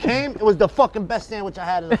 It came, it was the fucking best sandwich I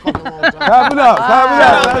had in a fucking long time. Clap it up, clap it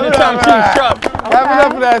up, Shout out to the clap chopped it up. cheese truck. Clap it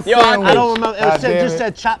up for that Yo, sandwich. I don't remember. It God said, damn just it.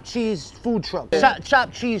 said chopped cheese food truck.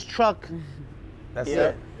 Chopped cheese truck. That's Yeah.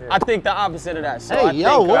 it. I think the opposite of that. So I Hey,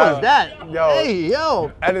 yo, think, what was that? yo. Hey,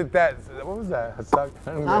 yo. Edit that. What was that? I I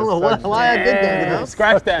don't know why I did that, you know?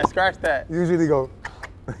 Scratch that, scratch that. Usually go.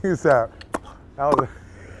 You said. That was.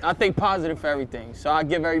 I think positive for everything. So I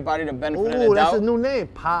give everybody the benefit of Ooh, the that's doubt. a new name.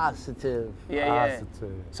 Positive. Yeah.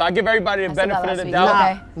 Positive. So I give everybody the I said that benefit of the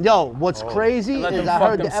last doubt. week. Nah, yo, what's crazy And let is them I fuck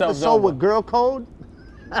heard the themselves episode over. with Girl Code.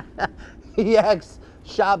 He asked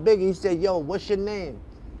Sha Bigger, he said, yo, what's your name?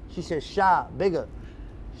 She said, Sha Bigger.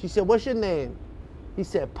 She said, what's your name? He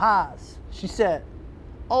said, Pies. She said,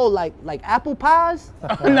 oh, like apple pies?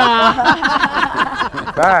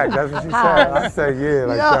 Fact. That's what she said. I said yeah,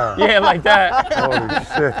 like that. Yeah, like that. Holy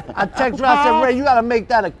shit. I text her, I said, Ray, you gotta make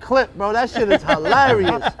that a clip, bro. That shit is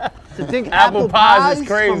hilarious. To think Apple apple pies is pies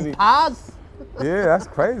crazy. from pies? Yeah, that's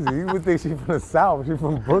crazy. You would think she from the South. She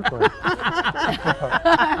from Brooklyn. You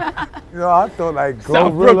know, I thought like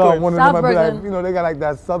South Glorilla, Brooklyn. one of South them, I'd be like, Brooklyn. you know, they got like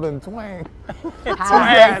that Southern twang.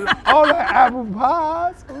 Twang. All that apple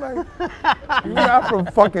pies. I'm like, you're not from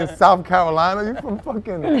fucking South Carolina. You from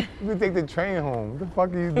fucking, you can take the train home. What the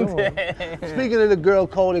fuck are you doing? Speaking of the Girl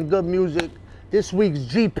Code and good music, this week's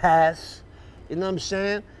G-Pass, you know what I'm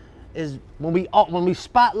saying, is when we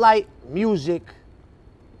spotlight music,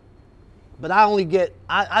 but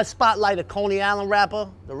I spotlight a Coney Island rapper,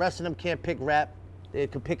 the rest of them can't pick rap, they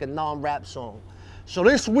could pick a non-rap song. So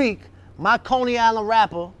this week, my Coney Island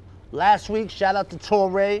rapper, last week, shout out to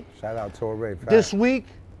Torre, Shout out to Ray. this week,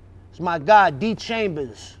 is my guy, D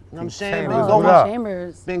Chambers, you know what I'm saying? Chambers, Been what going, up?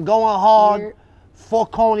 Chambers. been going hard Here. for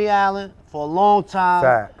Coney Island for a long time.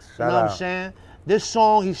 Facts. You know Shout what I'm out. saying? This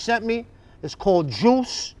song he sent me is called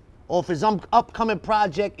Juice off his upcoming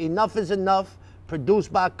project, Enough Is Enough,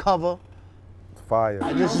 produced by Cover. Fire.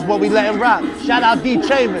 And this is what we letting rock. Shout out D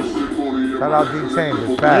Chambers. Shout out D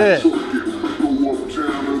Chambers. Facts. Yeah.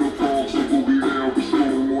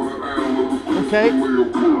 Okay.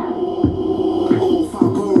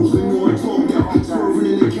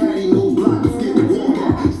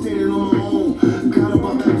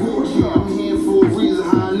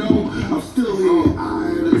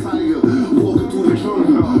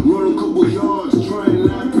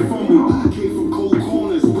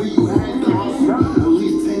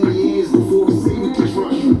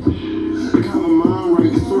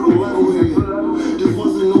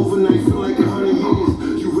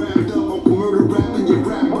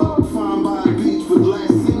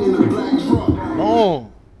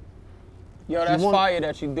 Yo, that's fire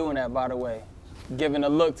that you're doing that, by the way. Giving a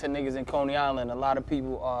look to niggas in Coney Island. A lot of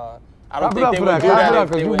people, I don't think they would do that if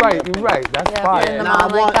they You're were. right. That's fire. Yeah. Nah,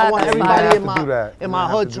 I want everybody in my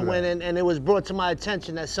have hood to to do win, that. and it was brought to my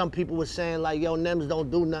attention that some people were saying like, yo, Nems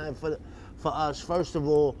don't do nothing for us. First of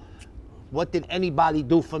all, what did anybody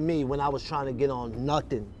do for me when I was trying to get on?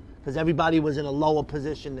 Nothing. Because everybody was in a lower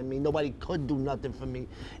position than me. Nobody could do nothing for me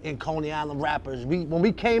in Coney Island rappers. When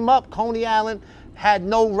we came up, Coney Island had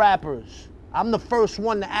no rappers. I'm the first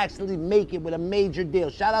one to actually make it with a major deal.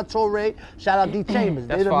 Shout out Torre, shout out D Chambers.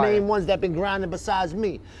 They're the main ones that been grinding besides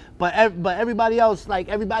me. But everybody else, like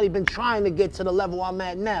everybody been trying to get to the level I'm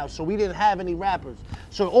at now. So we didn't have any rappers.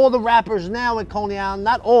 So all the rappers now in Coney Island,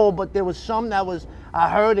 not all, but there was some that was, I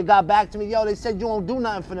heard it got back to me, yo, they said you don't do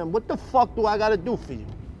nothing for them. What the fuck do I gotta do for you?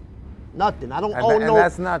 Nothing. I don't owe no. And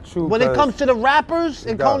that's not true. When it comes to the rappers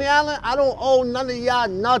in does. Coney Island, I don't owe none of y'all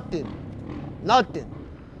nothing. Nothing.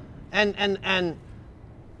 And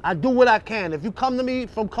I do what I can. If you come to me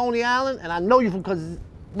from Coney Island, and I know you from, because,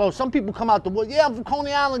 well, some people come out the woods, yeah, I'm from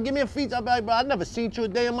Coney Island, give me a feature. I'll be like, bro, I've never seen you a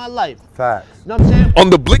day in my life. Facts. You know what I'm saying? On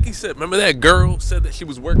the Blicky set, remember that girl said that she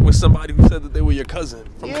was working with somebody who said that they were your cousin?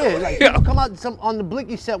 Yeah, like people come out on the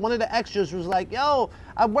Blicky set, one of the extras was like, yo,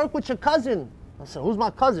 I work with your cousin. I said, who's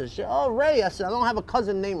my cousin? She said, oh, Ray. I said, I don't have a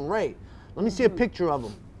cousin named Ray. Let me see a picture of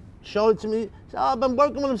him. Show it to me. Said, oh, I've been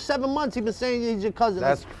working with him 7 months. He's been saying he's your cousin.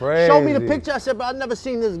 That's Show me the crazy. picture. I said, bro, I've never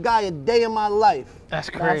seen this guy a day in my life. That's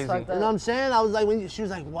crazy. You know what I'm saying? I was like, she was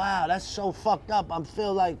like, wow, that's so fucked up. I was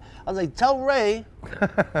like, tell Ray,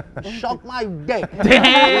 suck my dick. Damn.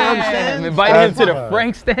 You know what I'm saying? Inviting him to the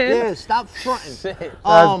Frank stand? Yeah, stop fronting.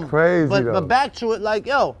 That's crazy, but though. back to it, like,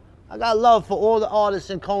 yo, I got love for all the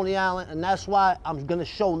artists in Coney Island, and that's why I'm gonna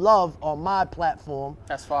show love on my platform.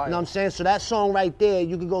 That's fire. You know what I'm saying? So that song right there,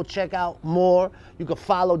 you can go check out more. You can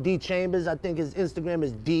follow D Chambers. I think his Instagram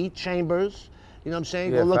is D Chambers. You know what I'm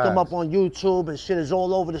saying? Yeah, go look him facts. up on YouTube, and shit is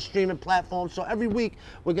all over the streaming platforms. So every week,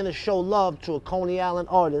 we're gonna show love to a Coney Island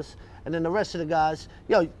artist, and then the rest of the guys,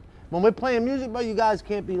 yo, when we're playing music, bro, you guys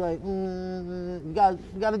can't be like, you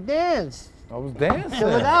gotta dance. I was dancing. Chill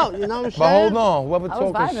it out, you know what I'm saying? But hold on, whoever I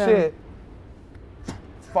was talking vibing. shit,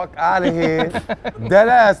 fuck out of here. Dead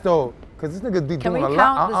ass though, cause this nigga be Can doing we a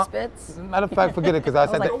count lot. the spits? Matter of fact, forget it, cause I I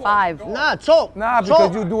was said like that. 5. Nah, talk. Nah,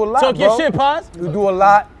 because you do a lot, Talk bro. your shit, pause. You do a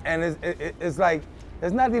lot, and it's like,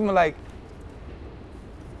 it's not even like,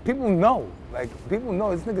 people know. Like, people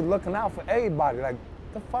know this nigga looking out for everybody. Like,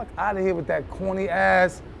 the fuck out of here with that corny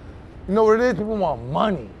ass. You know what it is? People want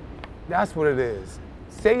money. That's what it is.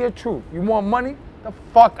 Say your truth. You want money? The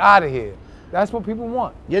fuck out of here. That's what people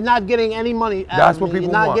want. You're not getting any money out That's of what me.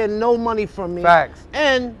 people You're not want. getting no money from me. Facts.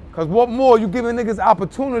 And Cause what more? You giving niggas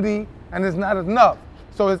opportunity and it's not enough.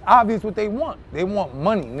 So it's obvious what they want. They want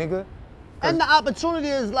money, nigga. the opportunity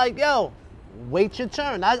is like, yo, wait your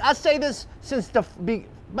turn. I say this since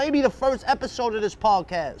maybe the first episode of this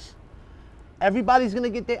podcast. Everybody's gonna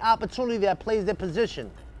get their opportunity that plays their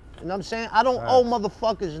position. You know what I'm saying? I don't owe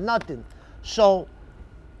motherfuckers nothing. So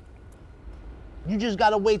you just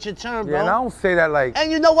gotta wait your turn, bro. Yeah, and I don't say that like.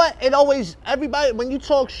 And you know what? Everybody, when you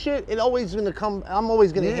talk shit, it always gonna come, I'm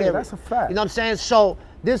always gonna hear it. that's a fact. You know what I'm saying? So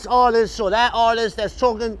this artist or that artist that's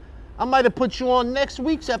talking, I might have put you on next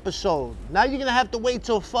week's episode. Now you're gonna have to wait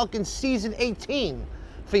till fucking season 18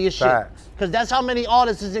 for your shit. Facts. Cause that's how many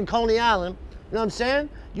artists is in Coney Island. You know what I'm saying?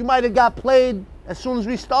 You might have got played as soon as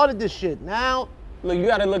we started this shit. Now, Look, you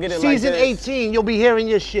gotta look at it season like this. 18, you'll be hearing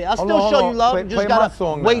your shit. I'll Hold still on, show hold you on. love. Play- You just play my gotta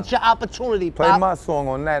song wait now. your opportunity, Play Pop. my song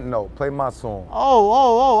on that note. Play my song. Oh,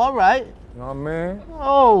 all right. You know what I mean?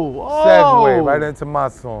 Oh. Segue right into my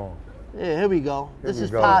song. Yeah, here we go. This we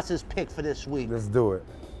is go. Pas's pick for this week. Let's do it.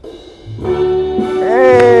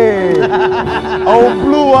 Hey! Oh,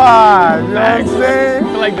 blue eyes. You know what I'm saying? I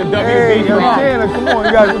feel like the Hey, WB yo, drop. Tanner, come on.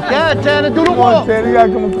 You gotta, Yeah, Tanner, do the come on, walk. Tanner. You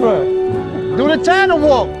gotta come across. Do the Tanner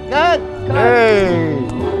walk. God. Hey!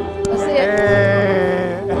 see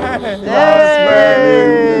it.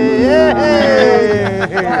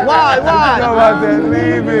 Why? How about that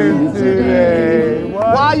leaving today?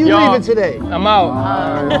 Why are you Yo. leaving today? I'm out.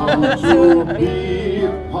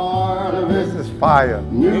 This is fire.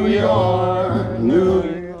 New York, New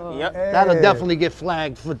York. Yep. That'll definitely get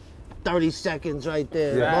flagged for 30 seconds right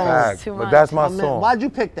there. Yeah, Boom. fact. too But much. that's my Oh, man, song. why'd you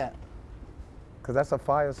pick that? Cause that's a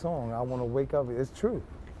fire song. I want to wake up. It's true.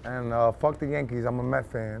 And fuck the Yankees. I'm a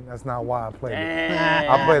Met fan. That's not why I played it.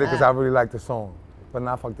 I played it because I really like the song. But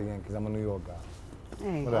not fuck the Yankees. I'm a New York guy.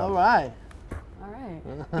 Hey, What up? All right. all right.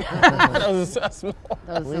 That was so small.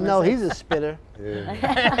 That was We so know sick. he's a spitter. Hey,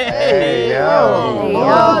 Hey, yo.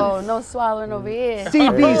 yo, no swallowing over here.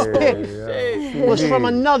 CB's pick Yeah. was from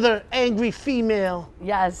another angry female.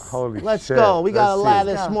 Yes. Holy Let's shit. go. We got Let's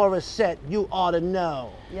see. Alanis Morissette. You ought to know.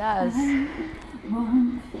 Yes.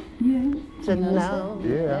 To know.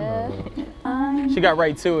 Yeah, I know. She got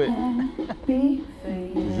right to it.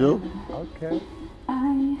 Is you? Okay.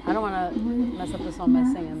 I don't want to mess up the song by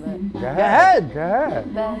singing, but Go ahead. Go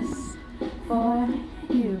ahead. best. For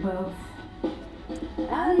you both.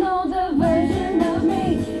 I know the version of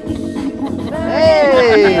me.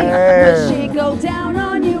 Hey. Will Hey. she go down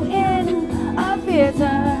on you in a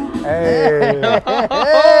theater? Hey.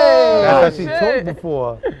 That's how she shit. talked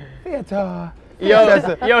before. Theater. Yo,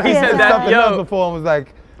 he said that. Something else Yo, before and was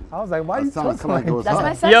like, I was like, why you Sounds talking like like it was That's her.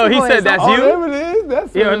 my sexy Yo, he voice. said that's Oh, you. there it is.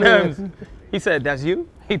 That's Yo, what it is. Nems. He said that's you.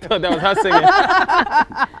 He thought that was her singing.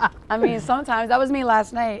 I mean, sometimes that was me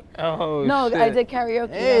last night. Oh No, shit. I did karaoke.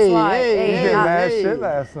 Hey, that's why. hey, You did nah. mad hey. shit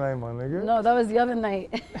last night, my nigga. No, that was the other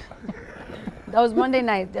night. That was Monday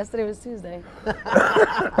night. Yesterday was Tuesday.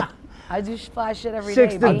 I do fly shit every day,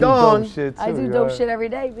 Six to B. dawn. Dope shit too, I do yo. dope shit every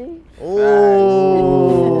day, B.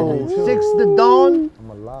 Ooh. 6 to dawn. I'm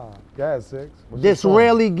alive. Go ahead, Six. What's This your song?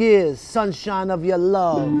 rarely gives sunshine of your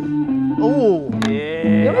love. Ooh.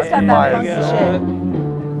 You always got that Fire funky song.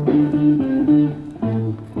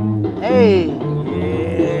 shit. Hey.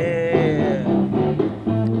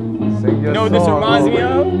 Sing your You know what this song, reminds me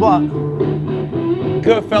bro. of? What?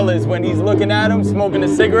 Goodfellas, when he's looking at him, smoking a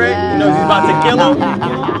cigarette. You know he's about to kill him.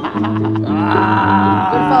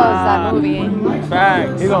 Goodfellas, that movie.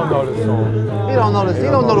 Facts. He don't know this song. He don't know this. He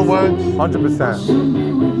don't know the words. 100%.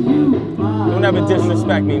 Don't ever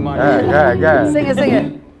disrespect me, my Go ahead, nigga. go ahead, go ahead. Sing it, sing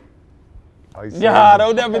it. Oh, you said Yeah, it.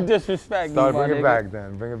 don't ever disrespect me, Start, my bring it nigga. back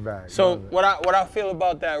then. Bring it back. So Love it. what I feel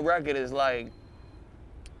about that record is like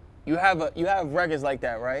you have records like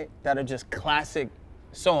that, right? That are just classic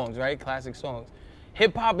songs, right? Classic songs.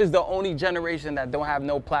 Hip hop is the only generation that don't have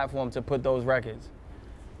no platform to put those records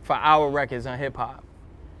for our records on hip hop.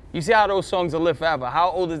 You see how those songs will live forever. How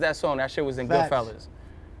old is that song? That shit was in Facts. Goodfellas,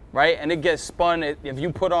 right? And it gets spun. If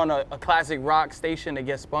you put on a classic rock station, it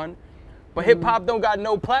gets spun. But hip hop don't got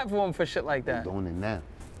no platform for shit like that. Doing it now.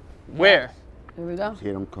 Where? Here we go. You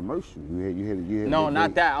hear them commercials. You hear No, they-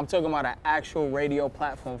 not that. I'm talking about an actual radio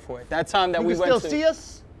platform for it. That time that You we can went still to. see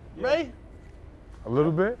us, Ray? A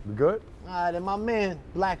little bit? We good? All right, and my man,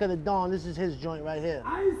 Black of the Dawn, this is his joint right here.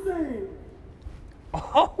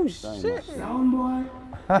 Oh shit!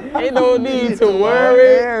 Ain't no need to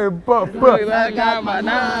worry. Yeah, but. I got my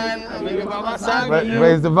nine. I'm thinking about my side.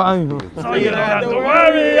 Raise the volume. So you don't have to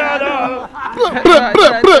worry, I know.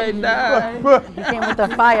 He came with the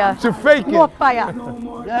fire. You're faking. More fire.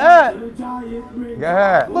 Go ahead. Go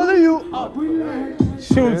ahead. Look at you.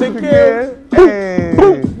 Shoot to kill.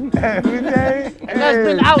 Hey. Every day. And that's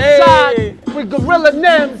been Hey. Outside Hey. with Gorilla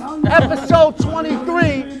Nems, episode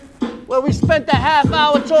 23, where we spent a half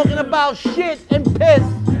hour talking about shit and piss.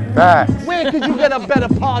 Facts. Where could you get a better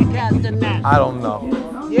podcast than that? I don't know.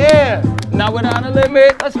 Yeah. Not without a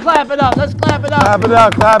limit. Let's clap it up. Let's clap it up. Clap it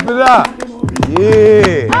up, clap it up.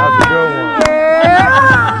 Yeah. That's a good one.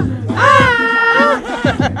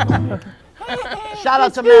 Shout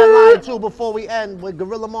out to Mad Lion too before we end with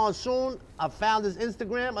Gorilla Monsoon. I found his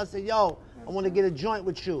Instagram. I said, yo, I want to get a joint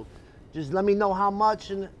with you. Just let me know how much.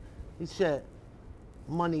 And he said,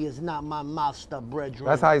 money is not my master, brethren.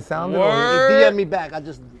 That's how he sounded? He Word. DM'd me back. I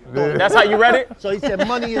just thought it. That's how you read it? So he said,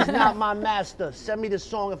 money is not my master. Send me the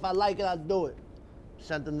song. If I like it, I'll do it.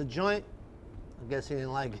 Sent him the joint. I guess he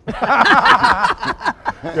didn't like it. Yo,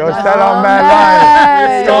 shout out Mad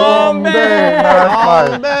Lion. Storm Bang. Bang. That's Oh,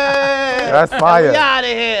 fire. man. That's fire. We out of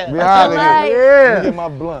here. We out of Right. here. Let me get my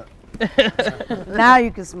blunt. Now you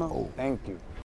can smoke. Thank you.